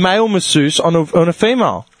it's a male masseuse on a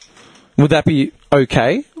female? Would that be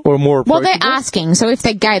okay or more well, approachable? they're asking. So if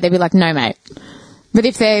they're gay, they'd be like, no, mate. But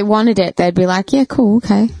if they wanted it, they'd be like, yeah, cool,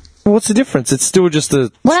 okay. What's the difference? It's still just a...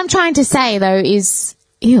 What I'm trying to say, though, is,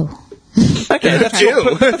 ew. Okay, that's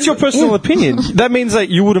your personal opinion. That means that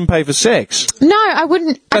you wouldn't pay for sex. No, I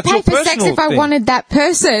wouldn't. I'd That's pay your for sex personal if I thing. wanted that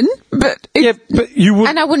person, but... Yeah, but you would...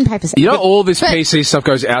 And I wouldn't pay for sex. You know, all this But- PC stuff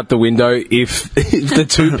goes out the window if the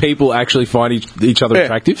two people actually find each other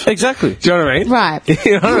attractive. Exactly. Do you know what I mean? Right.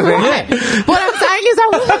 You know what I mean? Right. What I'm saying is I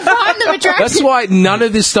wouldn't find them attractive. That's why none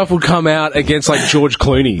of this stuff would come out against like George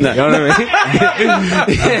Clooney. You know what I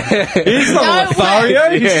mean? He's not No a Lothario.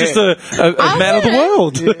 way. He's just a man of the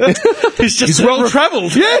world. He's well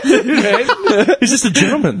travelled. Yeah. He's just a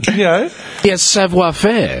gentleman, you know. He has savoir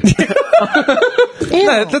faire.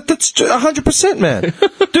 No, that's 100%, man.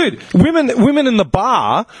 Dude, women in the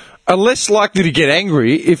bar are less likely to get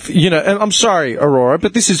angry if, you know, and I'm sorry, Aurora,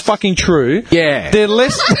 but this is fucking true. Yeah. They're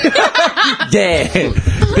less,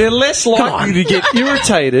 they're less likely to get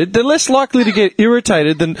irritated. They're less likely to get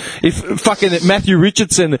irritated than if fucking Matthew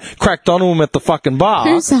Richardson cracked on them at the fucking bar.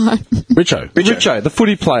 Who's that? Richo. The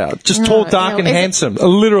footy player. Just tall, dark, and is it- handsome.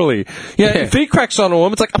 Literally. Yeah, if he cracks on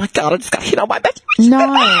him, it's like, oh my god, I just got hit on my back. No.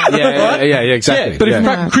 Yeah, exactly. Yeah, but if Yeah.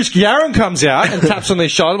 fucking Chris Guerin comes out and taps on their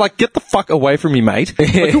shoulder, like, get the fuck away from me, mate.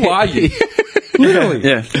 Like, who are you? Literally.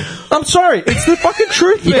 Yeah. I'm sorry. It's the fucking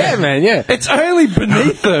truth, man. Yeah, man, yeah. It's only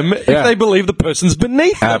beneath them if Yeah. they believe the person's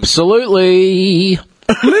beneath them. Absolutely.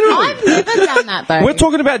 Literally. I've never done that, though. We're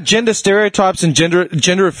talking about gender stereotypes and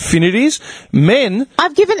gender affinities. Men.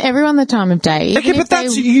 I've given everyone the time of day. Okay, even but if they-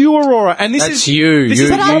 that's you, Aurora, and this That's is you. This You-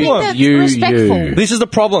 is the But I think problem. that's You. respectful. This is the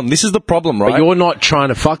problem. This is the problem, right? But you're not trying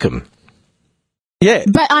to fuck him. Yeah.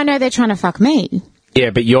 But I know they're trying to fuck me.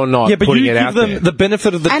 Yeah, but you're not putting it out there. You give them the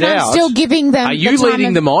benefit of the doubt. And I'm still giving them. Are you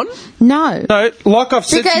leading them on? No. No, like I've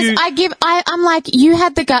said to you. Because I'm like, you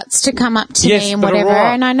had the guts to come up to me and whatever,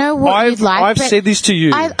 Aurora, and I know what you'd like. I've said this to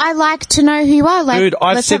you. I like to know who you are. Like, dude,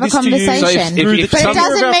 I've let's said have a this to you. conversation. So if but it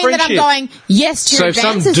doesn't mean that I'm going yes to your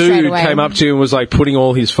advances if some straight dude away. came up to you and was like putting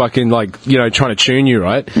all his fucking trying to tune you,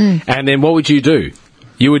 right? And then what would you do?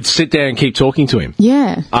 You would sit there and keep talking to him.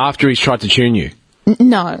 Yeah. After he's tried to tune you.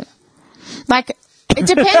 No. Like, it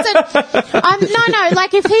depends on. No.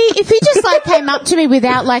 Like, if he just like came up to me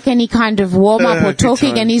without like any kind of warm up or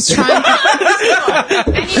talking, and he's trying.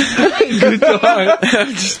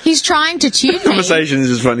 He's trying to tune me. Conversations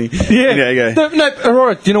is funny. Yeah. No,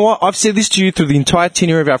 Aurora. You know what? I've said this to you through the entire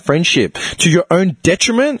tenure of our friendship. To your own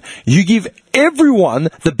detriment, you give everyone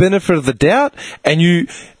the benefit of the doubt, and you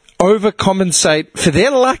overcompensate for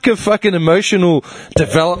their lack of fucking emotional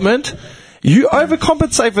development. You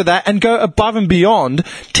overcompensate for that and go above and beyond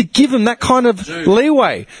to give them that kind of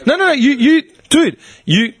leeway. No, you, dude,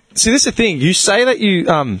 see, this is the thing. You say that you,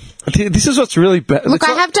 this is what's really bad. Look,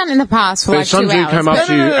 I have done in the past for like 2 hours. Some dude came up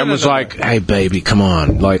to you and was like, "Hey, baby, come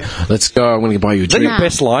on, like, let's go. I'm going to buy you a drink." Is that your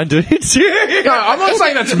best line, dude? No, I'm not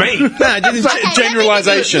saying that to me. No,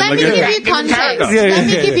 generalization. Let me give you context. Let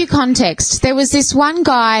me give you context. There was this one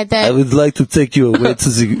guy that... I would like to take you away to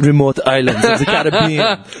the remote islands of the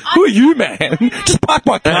Caribbean. Who are you, man? Just park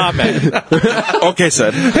my car, man. Okay,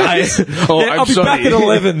 sir. I'll be back at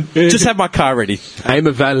 11. Just have my car ready. I'm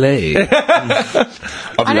a valet. I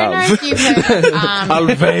don't know if you've heard of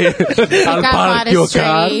I'll park your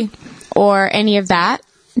car. Or any of that.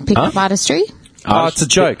 Pickup artistry. Oh, it's a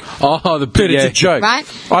joke. Oh, It's a joke. Right?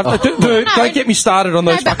 Dude, don't get me started on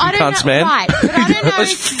those fucking cunts, man. Right, but I don't know.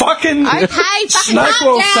 Those fucking snake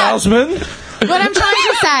oil salesmen. What I'm trying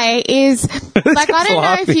to say is, like, I don't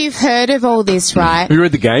know if you've heard of all this, right? Have you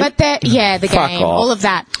read The Game? But the game, all of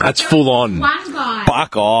that. That's full on. One guy.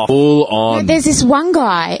 Fuck off. Full on. There's this one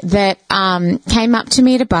guy that came up to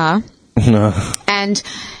me at a bar. No. And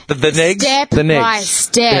step by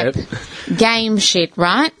step game shit,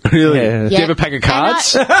 right? Really? Yeah. Do you have a pack of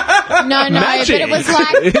cards? No, but it was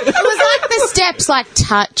like the steps, like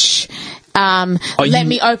touch. Let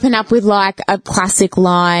me open up with like a classic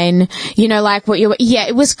line, like what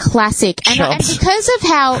it was classic. And because of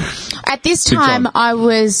how at this time I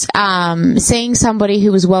was seeing somebody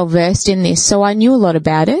who was well versed in this, so I knew a lot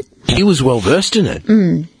about it. He was well versed in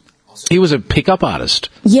it. He was a pickup artist.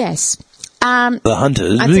 Yes. The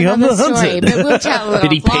hunters. That's another story, but we'll tell it.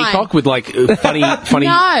 Did he peacock with like funny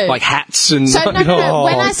No. like hats and? So no.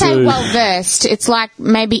 When I say well versed, it's like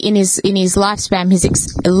maybe in his lifespan,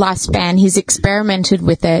 he's experimented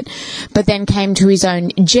with it, but then came to his own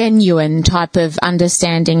genuine type of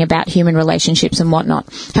understanding about human relationships and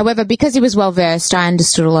whatnot. However, because he was well versed, I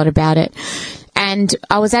understood a lot about it. And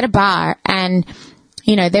I was at a bar, and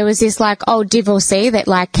there was this like old divorcee that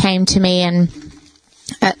like came to me and.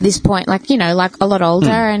 At this point, like a lot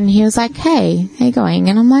older, and he was like, "Hey, how you going?"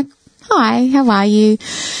 And I'm like, "Hi, how are you?"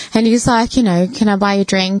 And he's like, "Can I buy you a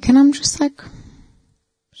drink?" And I'm just like,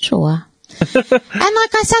 "Sure." And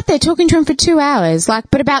like I sat there talking to him for 2 hours,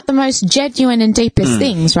 but about the most genuine and deepest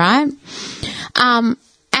things, right?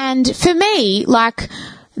 And for me, like,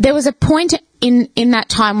 there was a point in that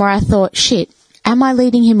time where I thought, shit, am I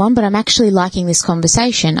leading him on? But I'm actually liking this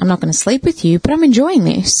conversation. I'm not going to sleep with you, but I'm enjoying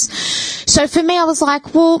this. So for me, I was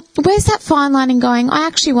like, well, where's that fine line in going, I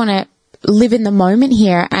actually want to live in the moment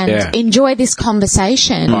here and enjoy this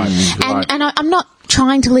conversation. And I'm not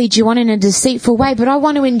trying to lead you on in a deceitful way, but I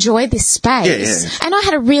want to enjoy this space. And I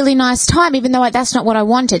had a really nice time, even though that's not what I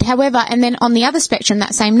wanted. However, and then on the other spectrum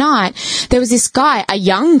that same night, there was this guy, a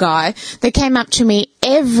young guy, that came up to me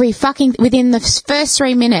within the first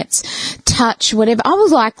 3 minutes, touch, whatever. I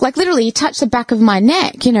was like literally, he touched the back of my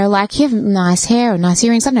neck, like, you have nice hair or nice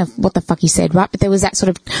earrings. I don't know what the fuck he said, right? But there was that sort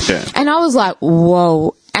of, and I was like,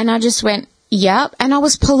 whoa. And I just went, yep. And I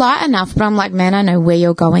was polite enough, but I'm like, man, I know where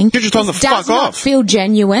you're going. You're just on the fuck off. Does not feel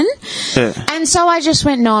genuine. Yeah. And so I just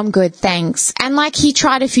went, no, I'm good, thanks. And like, he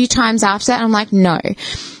tried a few times after that, and I'm like, no.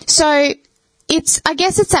 So I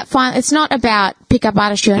guess it's that fine. It's not about pickup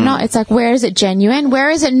artistry or not. It's like, where is it genuine? Where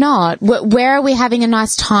is it not? Where are we having a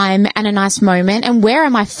nice time and a nice moment? And where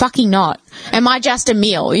am I fucking not? Am I just a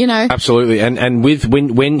meal, Absolutely. And with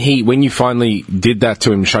when you finally did that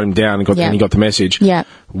to him, shut him down and he got the message. Yeah.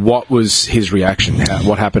 What was his reaction?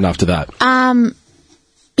 What happened after that?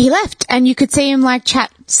 He left, and you could see him like chat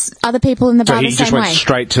other people in the bar So he the just same went way.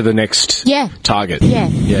 straight to the next target.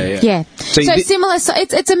 Yeah. So similar. So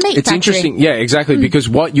it's a meat It's factory. interesting. Yeah, exactly. Because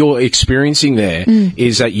what you're experiencing there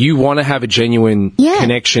is that you want to have a genuine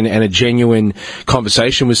connection and a genuine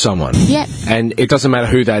conversation with someone. Yeah. And it doesn't matter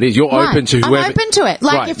who that is. You're open to whoever. I'm open to it.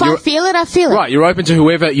 Like, if I feel it, I feel it. Right. You're open to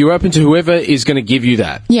whoever is going to give you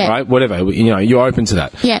that. Yeah. Right. Whatever. You're open to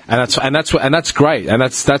that. Yeah. And that's great. And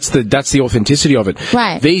that's the authenticity of it.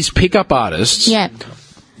 Right. These pickup artists. Yeah.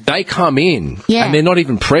 They come in Yeah. and they're not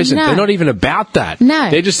even present. No. They're not even about that. No.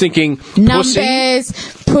 They're just thinking numbers,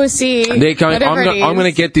 pussy. And they're going, I'm going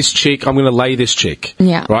to get this chick, I'm going to lay this chick.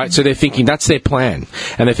 Yeah. Right? So they're thinking, that's their plan.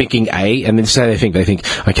 And they're thinking A, and then they think,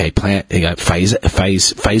 okay, phase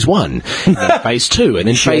 1, phase 2, and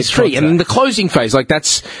then phase 3, and then the closing phase. Like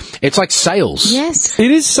it's like sales. Yes. It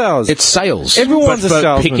is sales. It's sales. Everyone's a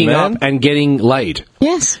salesman, picking man. up and getting laid.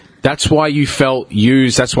 Yes. That's why you felt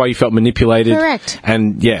used. That's why you felt manipulated. Correct.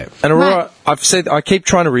 And yeah. And Aurora, I keep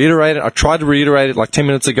trying to reiterate it. I tried to reiterate it like 10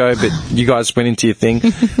 minutes ago, but you guys went into your thing.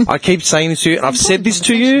 I keep saying this to you, and I've said this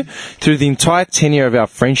to you through the entire tenure of our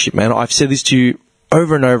friendship, man. I've said this to you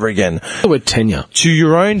over and over again. The word tenure. To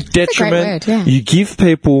your own detriment, you give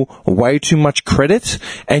people way too much credit,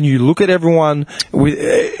 and you look at everyone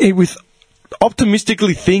with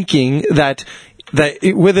optimistically thinking that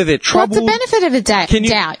whether they're troubled... Well, it's the benefit of a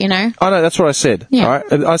doubt, you know? I know, that's what I said. Yeah. All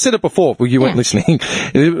right? I said it before, but you weren't listening.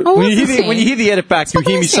 When you hear the edit back, you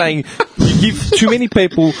hear me saying you give too many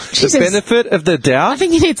people the benefit of the doubt. I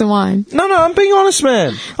think you need some wine. No, I'm being honest,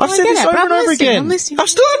 man. I've said this over and over again. I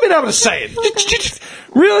still haven't been able to say it.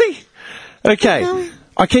 Really? Okay.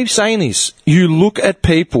 I keep saying this. You look at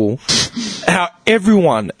people, how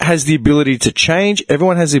everyone has the ability to change,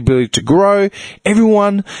 everyone has the ability to grow,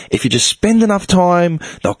 everyone, if you just spend enough time,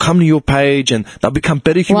 they'll come to your page and they'll become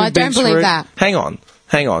better human beings. Well, I don't believe that.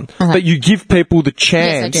 Hang on. But you give people the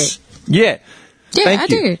chance. Yes, I do. Yeah. Yeah,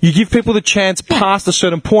 Thank you. I do. You give people the chance past a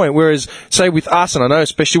certain point, whereas, say, with us, and I know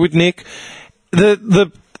especially with Nick,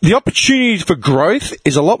 the opportunity for growth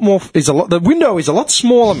the window is a lot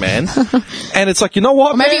smaller, man. And it's like, you know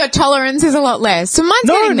what, or maybe man? your tolerance is a lot less. So mine's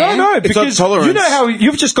getting there. No, because you know how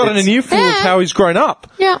you've just got an earful of how he's grown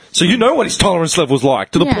up. Yeah. So you know what his tolerance level's like,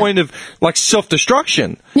 to the point of, like,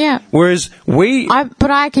 self-destruction. Yeah. Whereas but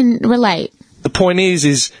I can relate. The point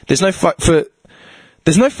is there's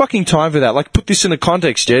no fucking time for that. Like, put this in a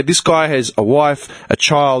context, yeah? This guy has a wife, a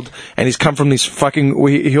child, and he's come from this fucking...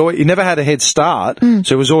 He never had a head start, so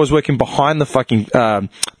he was always working behind the fucking...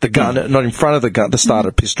 the gun, not in front of the gun, the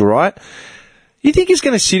starter pistol, right? You think he's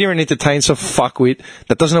going to sit here and entertain some fuckwit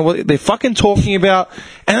that doesn't know what they're fucking talking about,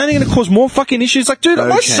 and then they're going to cause more fucking issues? Like, dude,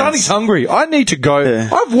 my son is hungry. I need to go. Yeah.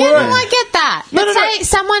 I've worked. Yeah, no, I get that. But say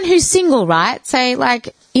someone who's single, right? Say,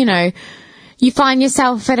 like, you know... You find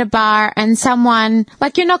yourself at a bar and someone,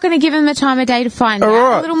 like, you're not going to give them the time of day to find out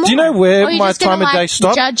a little more. Do you know where my time of day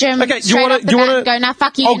stops? Judge them you want to go, nah,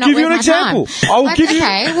 fuck you, I'll give you an example. I'll give you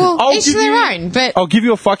each to their own. But I'll give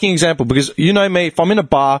you a fucking example, because you know me, if I'm in a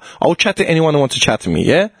bar, I'll chat to anyone who wants to chat to me,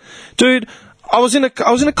 yeah? Dude, I was in a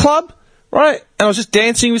club, right? And I was just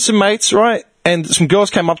dancing with some mates, right? And some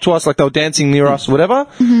girls came up to us, like they were dancing near us or whatever.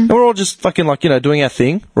 Mm-hmm. And we're all just fucking, like, you know, doing our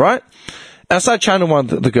thing, right? And I started chatting to one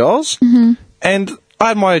of the girls. Mm-hmm. And I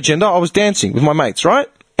had my agenda. I was dancing with my mates, right?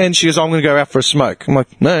 And she goes, I'm going to go out for a smoke. I'm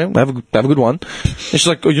like, no, have a good one. And she's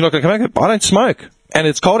like, oh, you're not going to come out? I don't smoke. And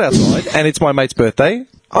it's cold outside, and it's my mate's birthday.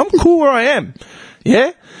 I'm cool where I am.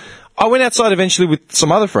 Yeah? I went outside eventually with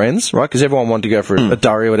some other friends, right? Because everyone wanted to go for a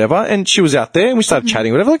durry or whatever. And she was out there, and we started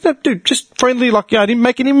chatting or whatever. Like, no, dude, just friendly. Like, I didn't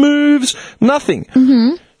make any moves. Nothing.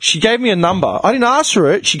 Mm-hmm. She gave me a number. I didn't ask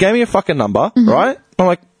for it. She gave me a fucking number, right? I'm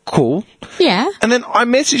like, cool. Yeah. And then I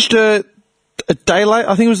messaged her a day late.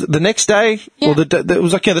 I think it was the next day, or it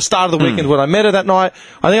was like, the start of the weekend when I met her that night.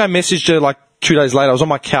 I think I messaged her like 2 days later. I was on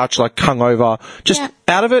my couch, like, hungover, just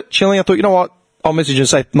out of it, chilling. I thought, you know what? I'll message her and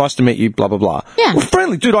say, nice to meet you, blah, blah, blah. Yeah. Well,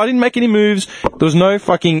 friendly. Dude, I didn't make any moves. There was no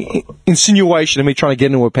fucking insinuation of me trying to get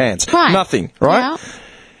into her pants. Right. Nothing, right? Yeah.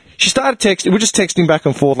 She started texting. We're just texting back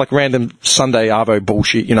and forth, like random Sunday Arvo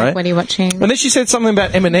bullshit, you know? Like, what are you watching? And then she said something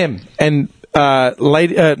about Eminem and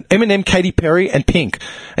Eminem, Katy Perry, and Pink.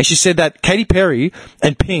 And she said that Katy Perry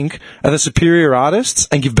and Pink are the superior artists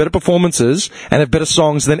and give better performances and have better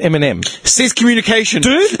songs than Eminem. Cease communication.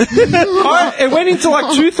 Dude, it went into like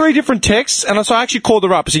 2-3 different texts, and so I actually called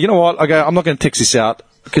her up. I said, you know what? I go, I'm not going to text this out.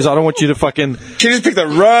 because I don't want you to fucking... She just picked the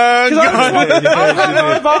wrong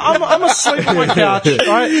guy. I'm asleep on my couch,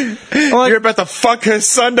 right? Like, you're about to fuck her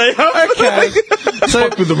Sunday. Okay. So,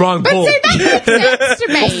 fuck with the wrong ball. That makes sense to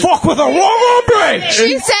me. Fuck with the wrong hombre!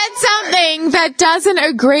 She said something that doesn't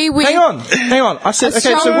agree with... Hang on. I said,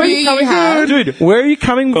 okay, so where are you coming from? Dude, where are you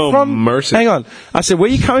coming from? Mercy. Hang on. I said, where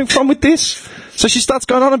are you coming from with this? So she starts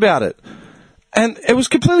going on about it. And it was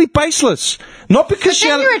completely baseless. Not because she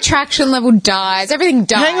had... your attraction level dies. Everything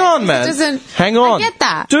dies. Hang on, man. Hang on. I get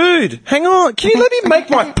that. Dude, hang on. Can you let me make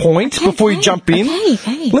my point before you jump in?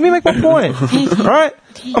 Okay. Let me make my point. All right?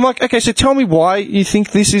 I'm like, okay, so tell me why you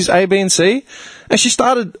think this is A, B, and C. And she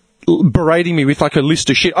started berating me with like a list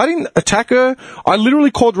of shit. I didn't attack her. I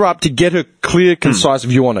literally called her up to get her clear, concise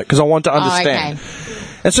view on it because I want to understand.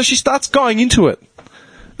 Okay. And so she starts going into it.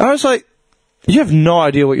 And I was like, you have no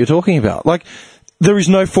idea what you're talking about. Like, there is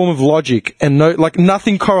no form of logic and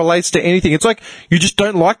nothing correlates to anything. It's like, you just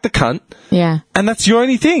don't like the cunt. Yeah. And that's your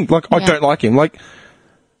only thing. Like, I don't like him. Like,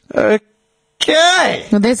 okay.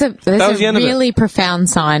 Well, there's a really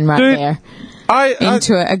profound sign right there.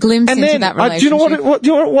 A glimpse into that relationship. Do you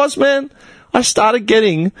know what it was, man? I started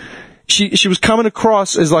getting, she was coming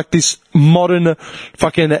across as like this modern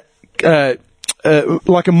fucking,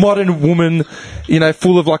 like a modern woman, you know,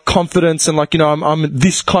 full of like confidence and like, you know, I'm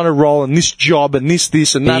this kind of role and this job and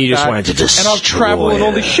this and that. And you just wanted to destroy. And I've travelled and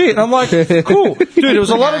all this shit. And I'm like, cool, dude. There was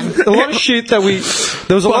a lot of shit that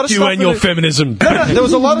there was a lot of stuff. You and your feminism. No, there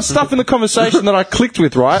was a lot of stuff in the conversation that I clicked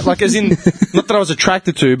with, right? Like, as in, not that I was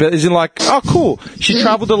attracted to, but as in like, oh, cool. She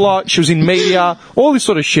travelled a lot. She was in media, all this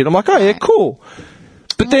sort of shit. I'm like, oh yeah, cool.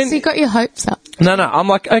 But then, so you got your hopes up. No, I'm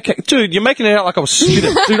like, okay, dude, you're making it out like I was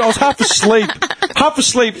spitting. Dude, I was half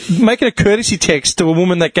asleep, making a courtesy text to a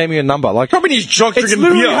woman that gave me a number. Like, Company's drunk it's drinking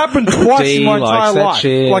literally beer. happened twice in my entire life.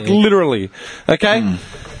 Shit. Like, literally. Okay?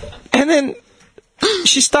 And then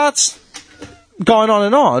she starts going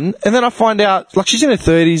on, and then I find out, like, she's in her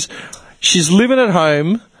 30s, she's living at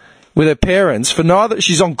home with her parents for neither.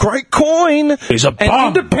 She's on great coin. He's a bum.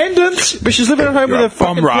 And independent, but she's living at home with her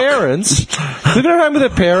fucking parents. Living at home with her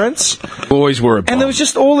parents. Boys were a bum. And there was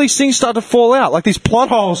just all these things started to fall out. Like these plot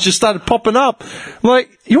holes just started popping up. I'm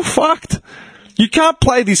like, you're fucked. You can't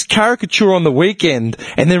play this caricature on the weekend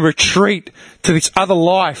and then retreat to this other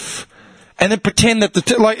life. And then pretend that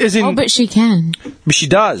but she can. But she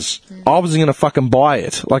does. I wasn't going to fucking buy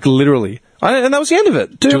it. Like, literally. And that was the end of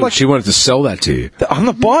it. Dude, like, she wanted to sell that to you. I'm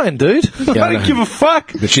not buying, dude. I don't give a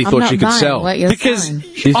fuck. But she thought she could sell. Because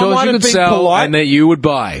she thought she could sell polite, and that you would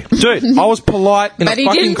buy. Dude, I was polite in a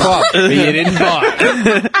fucking club. But you didn't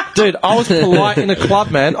buy. Dude, I was polite in a club,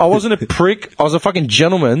 man. I wasn't a prick. I was a fucking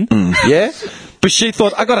gentleman. Yeah? But she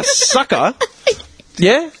thought, I got a sucker.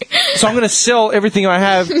 Yeah? So I'm going to sell everything I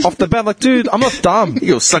have off the bat. Like, dude, I'm not dumb.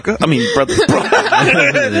 You sucker. I mean, brother.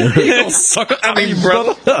 You sucker. I mean,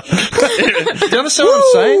 brother. Do you understand what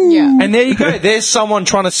I'm saying? Yeah. And there you go. There's someone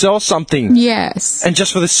trying to sell something. Yes. And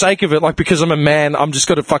just for the sake of it, like, because I'm a man, I'm just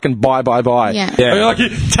got to fucking buy. Yeah. And you're like,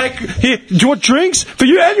 here, do you want drinks for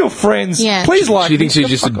you and your friends? Yeah. Please, like. She thinks she's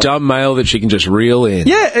just a dumb male that she can just reel in.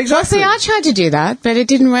 Yeah, exactly. Well, see, I tried to do that, but it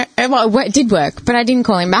didn't work. Well, it did work, but I didn't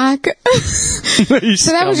call him back.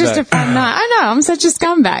 So that was just a fun night. I know, I'm such a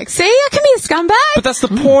scumbag. See, I can be a scumbag. But that's the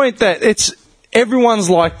point, that everyone's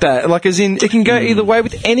like that. Like, as in, it can go either way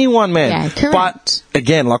with anyone, man. Yeah, correct. But,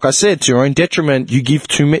 again, like I said, to your own detriment, you give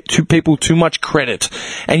two people too much credit.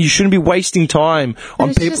 And you shouldn't be wasting time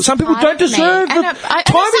on people. Some people don't deserve time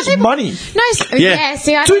is money. No, yeah,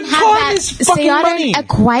 see, I Dude, don't have time that. is fucking See, I money. don't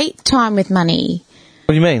equate time with money.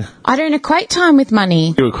 What do you mean? I don't equate time with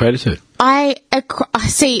money. You equate it to?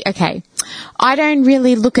 See, okay. I don't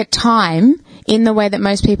really look at time in the way that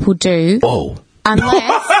most people do. Whoa.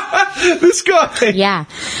 Unless... This guy. Yeah.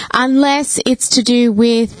 Unless it's to do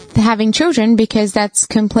with having children, because that's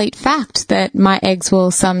complete fact that my eggs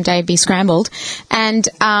will someday be scrambled. And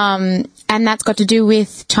that's got to do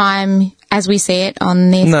with time as we see it on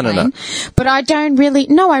this plane. No. But I don't really...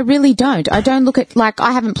 No, I really don't. I don't look at... Like,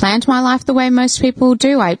 I haven't planned my life the way most people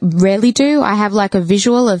do. I rarely do. I have, like, a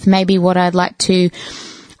visual of maybe what I'd like to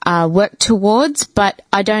work towards, but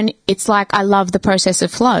I don't... It's like I love the process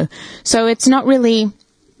of flow. So it's not really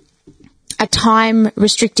a time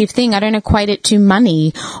restrictive thing. I don't equate it to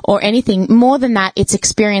money or anything. More than that, it's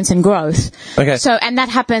experience and growth. Okay. So, and that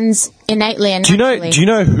happens innately and Do naturally. you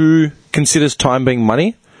know who considers time being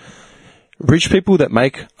money? Rich people that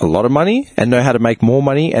make a lot of money and know how to make more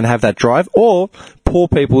money and have that drive, or poor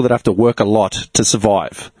people that have to work a lot to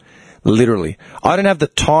survive. Literally. I don't have the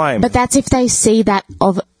time. But that's if they see that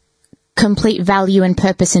of complete value and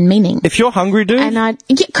purpose and meaning. If you're hungry, dude. And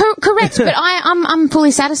correct, but I'm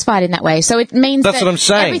fully satisfied in that way. So it means that's that what I'm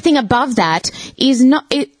saying. Everything above that is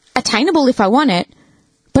not attainable if I want it.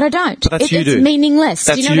 But I don't. But that's it's meaningless.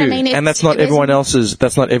 That's Do you know what I mean? And that's not everyone else's.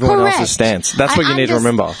 That's not everyone else's stance. That's what you need to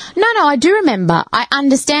remember. No, I do remember. I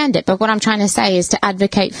understand it. But what I'm trying to say is to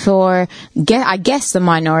advocate for, I guess, the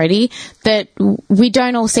minority that we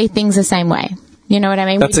don't all see things the same way. You know what I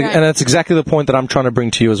mean? And that's exactly the point that I'm trying to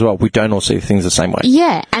bring to you as well. We don't all see things the same way.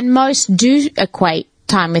 Yeah, and most do equate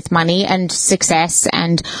time with money and success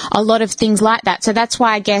and a lot of things like that. So that's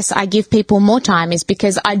why I guess I give people more time, is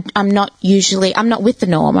because I'm not with the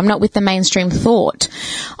norm. I'm not with the mainstream thought.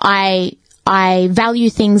 I value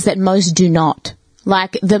things that most do not.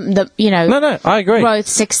 Like No, I agree. Growth,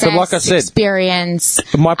 success, but like I said, experience.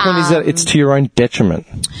 My point is that it's to your own detriment.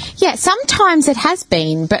 Yeah, sometimes it has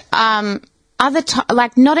been, but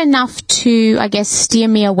not enough to, I guess, steer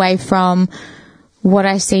me away from what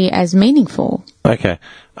I see as meaningful. Okay.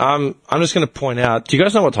 I'm just going to point out, do you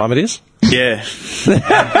guys know what time it is? Yeah.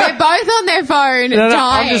 They're both on their phone. No,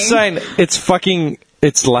 I'm just saying,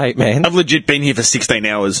 it's late, man. I've legit been here for 16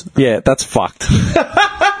 hours. Yeah, that's fucked.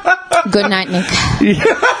 Good night, Nick.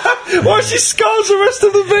 Why she scolds the rest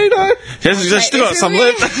of the vino? She's still got some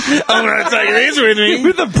left. I'm going to take this with me.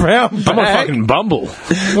 With a brown bag. I'm on fucking Bumble.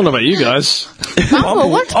 I don't know about you guys. Bumble?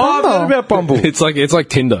 What's Bumble? What about Bumble? It's like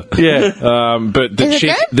Tinder. Yeah. But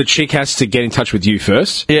the chick has to get in touch with you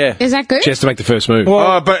first. Yeah. Is that good? She has to make the first move.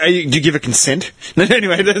 But do you give her consent? No,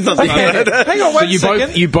 anyway, that's not something like that. Hang on, wait a second.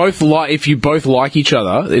 If you both like each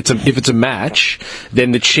other, if it's a match,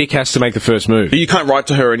 then the chick has to make the first move. But you can't write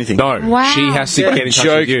to her or anything. No, Wow. she has to get in touch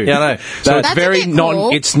with you. Yeah, I know. So it's That's very a bit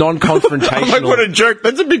cool. it's non-confrontational. I'm like, what a joke.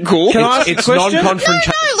 That's a bit cool. Can I ask It's a question?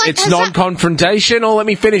 it's non-confrontational. Let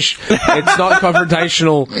me finish. It's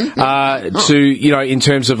non-confrontational to in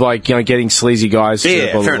terms of getting sleazy guys.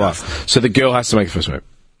 Yeah, blah, blah, fair blah. enough. So the girl has to make the first move.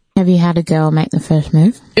 Have you had a girl make the first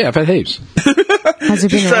move? Yeah, I've had heaps. Has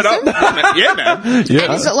it been Straight awesome? up. Yeah, man. Yeah.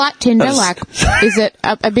 And is it like Tinder? Is it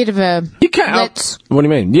a bit of a... You can't. What do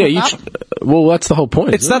you mean? Yeah, well, that's the whole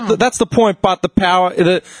point. That's the point, but the power,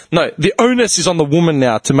 the onus is on the woman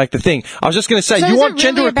now to make the thing. I was just going to say, So you is want it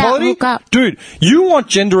gender really about equality? hook up? Dude, you want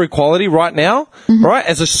gender equality right now, right,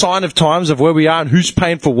 as a sign of times of where we are and who's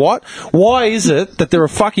paying for what? Why is it that there are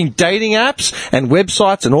fucking dating apps and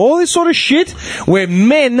websites and all this sort of shit where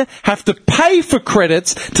men have to pay for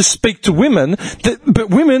credits to speak to women, but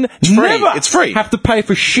women never It's free. have to pay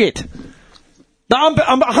for shit? No,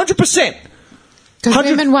 I'm 100%. Because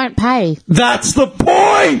women won't pay. That's the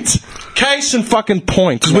point! Case and fucking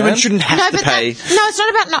point. Because women shouldn't have to pay. No, it's not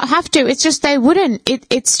about not have to. It's just they wouldn't.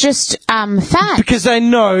 It's just fact. Because they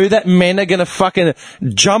know that men are going to fucking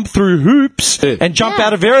jump through hoops and jump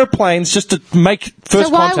out of airplanes just to make first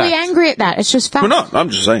So why contact. are we angry at that? It's just fact. We're not. I'm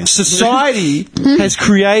just saying. Society has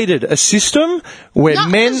created a system where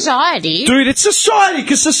Not men... society. Dude, it's society,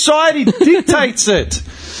 because society dictates it.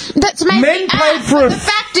 That's maybe Men paid for the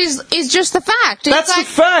fact is just the fact. That's it's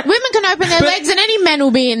the fact. Women can open their legs and any men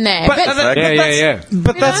will be in there. But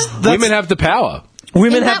that's Women have the power.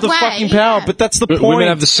 Women In have that the way, fucking power, yeah. but that's the point. Women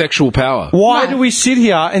have the sexual power. Why Right. do we sit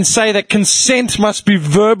here and say that consent must be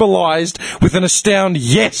verbalized with an astound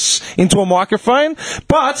yes into a microphone?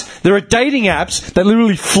 But there are dating apps that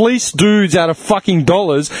literally fleece dudes out of fucking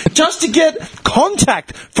dollars just to get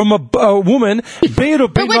contact from a woman, be it or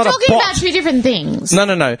be But we're not a talking bot. about two different things.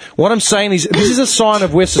 No. What I'm saying is, this is a sign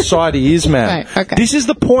of where society is, man. Right, okay. This is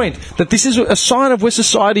the point, that this is a sign of where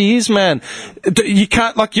society is, man. You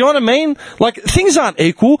can't, you know what I mean? Things aren't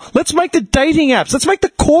equal. Let's make the dating apps. Let's make the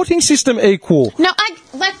courting system equal. No,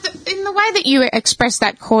 in the way that you express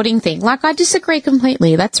that courting thing, I disagree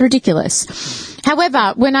completely. That's ridiculous.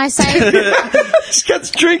 However, when I say... She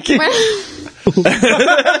gets drinking.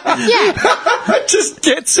 Yeah, Just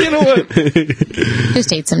gets into it.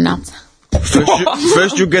 just eat some nuts.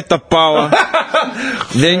 First you get the power,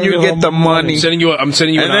 then you get the money, I'm sending you and an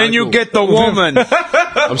then article. you get the woman.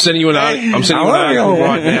 I'm sending you an article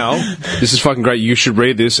right now. This is fucking great. You should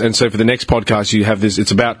read this. And so for the next podcast, you have this.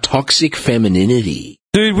 It's about toxic femininity.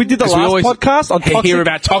 Dude, we did the last podcast on toxic... hear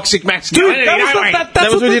about toxic Dude, masculinity. that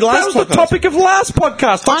was the topic of last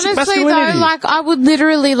podcast. Toxic Honestly, masculinity. though, I would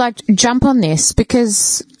literally jump on this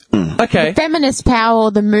because Okay. feminist power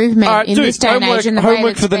or the movement All right, in dude, this day and age and the way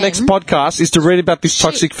homework it's for the been. next podcast is to read about this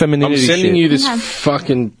toxic I'm femininity sending shit. you this Okay.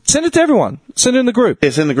 fucking... Send it to everyone. Send it in the group.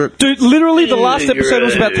 It's in the group. Dude, literally the last episode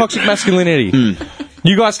was about toxic masculinity.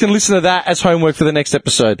 You guys can listen to that as homework for the next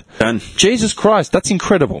episode. Done. Jesus Christ, that's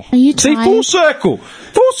incredible. Are you See, tired? full circle.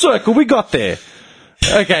 Full circle, we got there.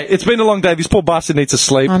 Okay, it's been a long day. This poor bastard needs to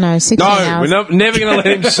sleep. I know, 16 hours. No, we're never going to let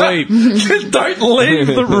him sleep. Just don't leave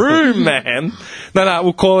the room, man. No,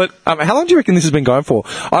 we'll call it. How long do you reckon this has been going for?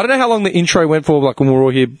 I don't know how long the intro went for, like when we were all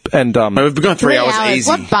here. And we've been going 3 hours easy.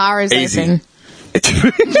 What bar is open?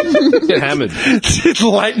 Get hammered. It's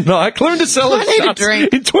late night. Clear to sell a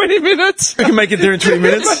drink in 20 minutes. We can make it there in 20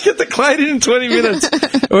 minutes. Get the Clayton in 20 minutes.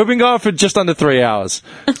 We've been going for just under 3 hours.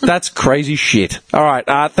 That's crazy shit. All right.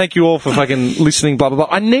 Thank you all for fucking listening, blah, blah,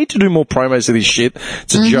 blah. I need to do more promos of this shit.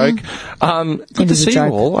 It's a joke. Good to see you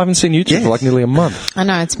all. I haven't seen you two for like nearly a month. I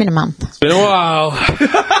know. It's been a month. It's been a while.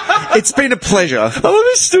 It's been a pleasure. Oh,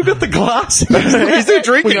 we've still got the glass. He's still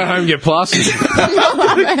drinking. We go home and get plastered.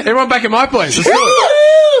 Everyone back at my place. Let's do it.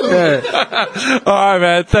 Yeah. All right,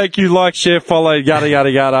 man. Thank you. Like, share, follow, yada, yada,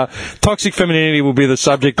 yada. Toxic femininity will be the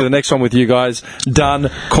subject of the next one with you guys. Done.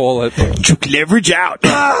 Call it. Leverage out.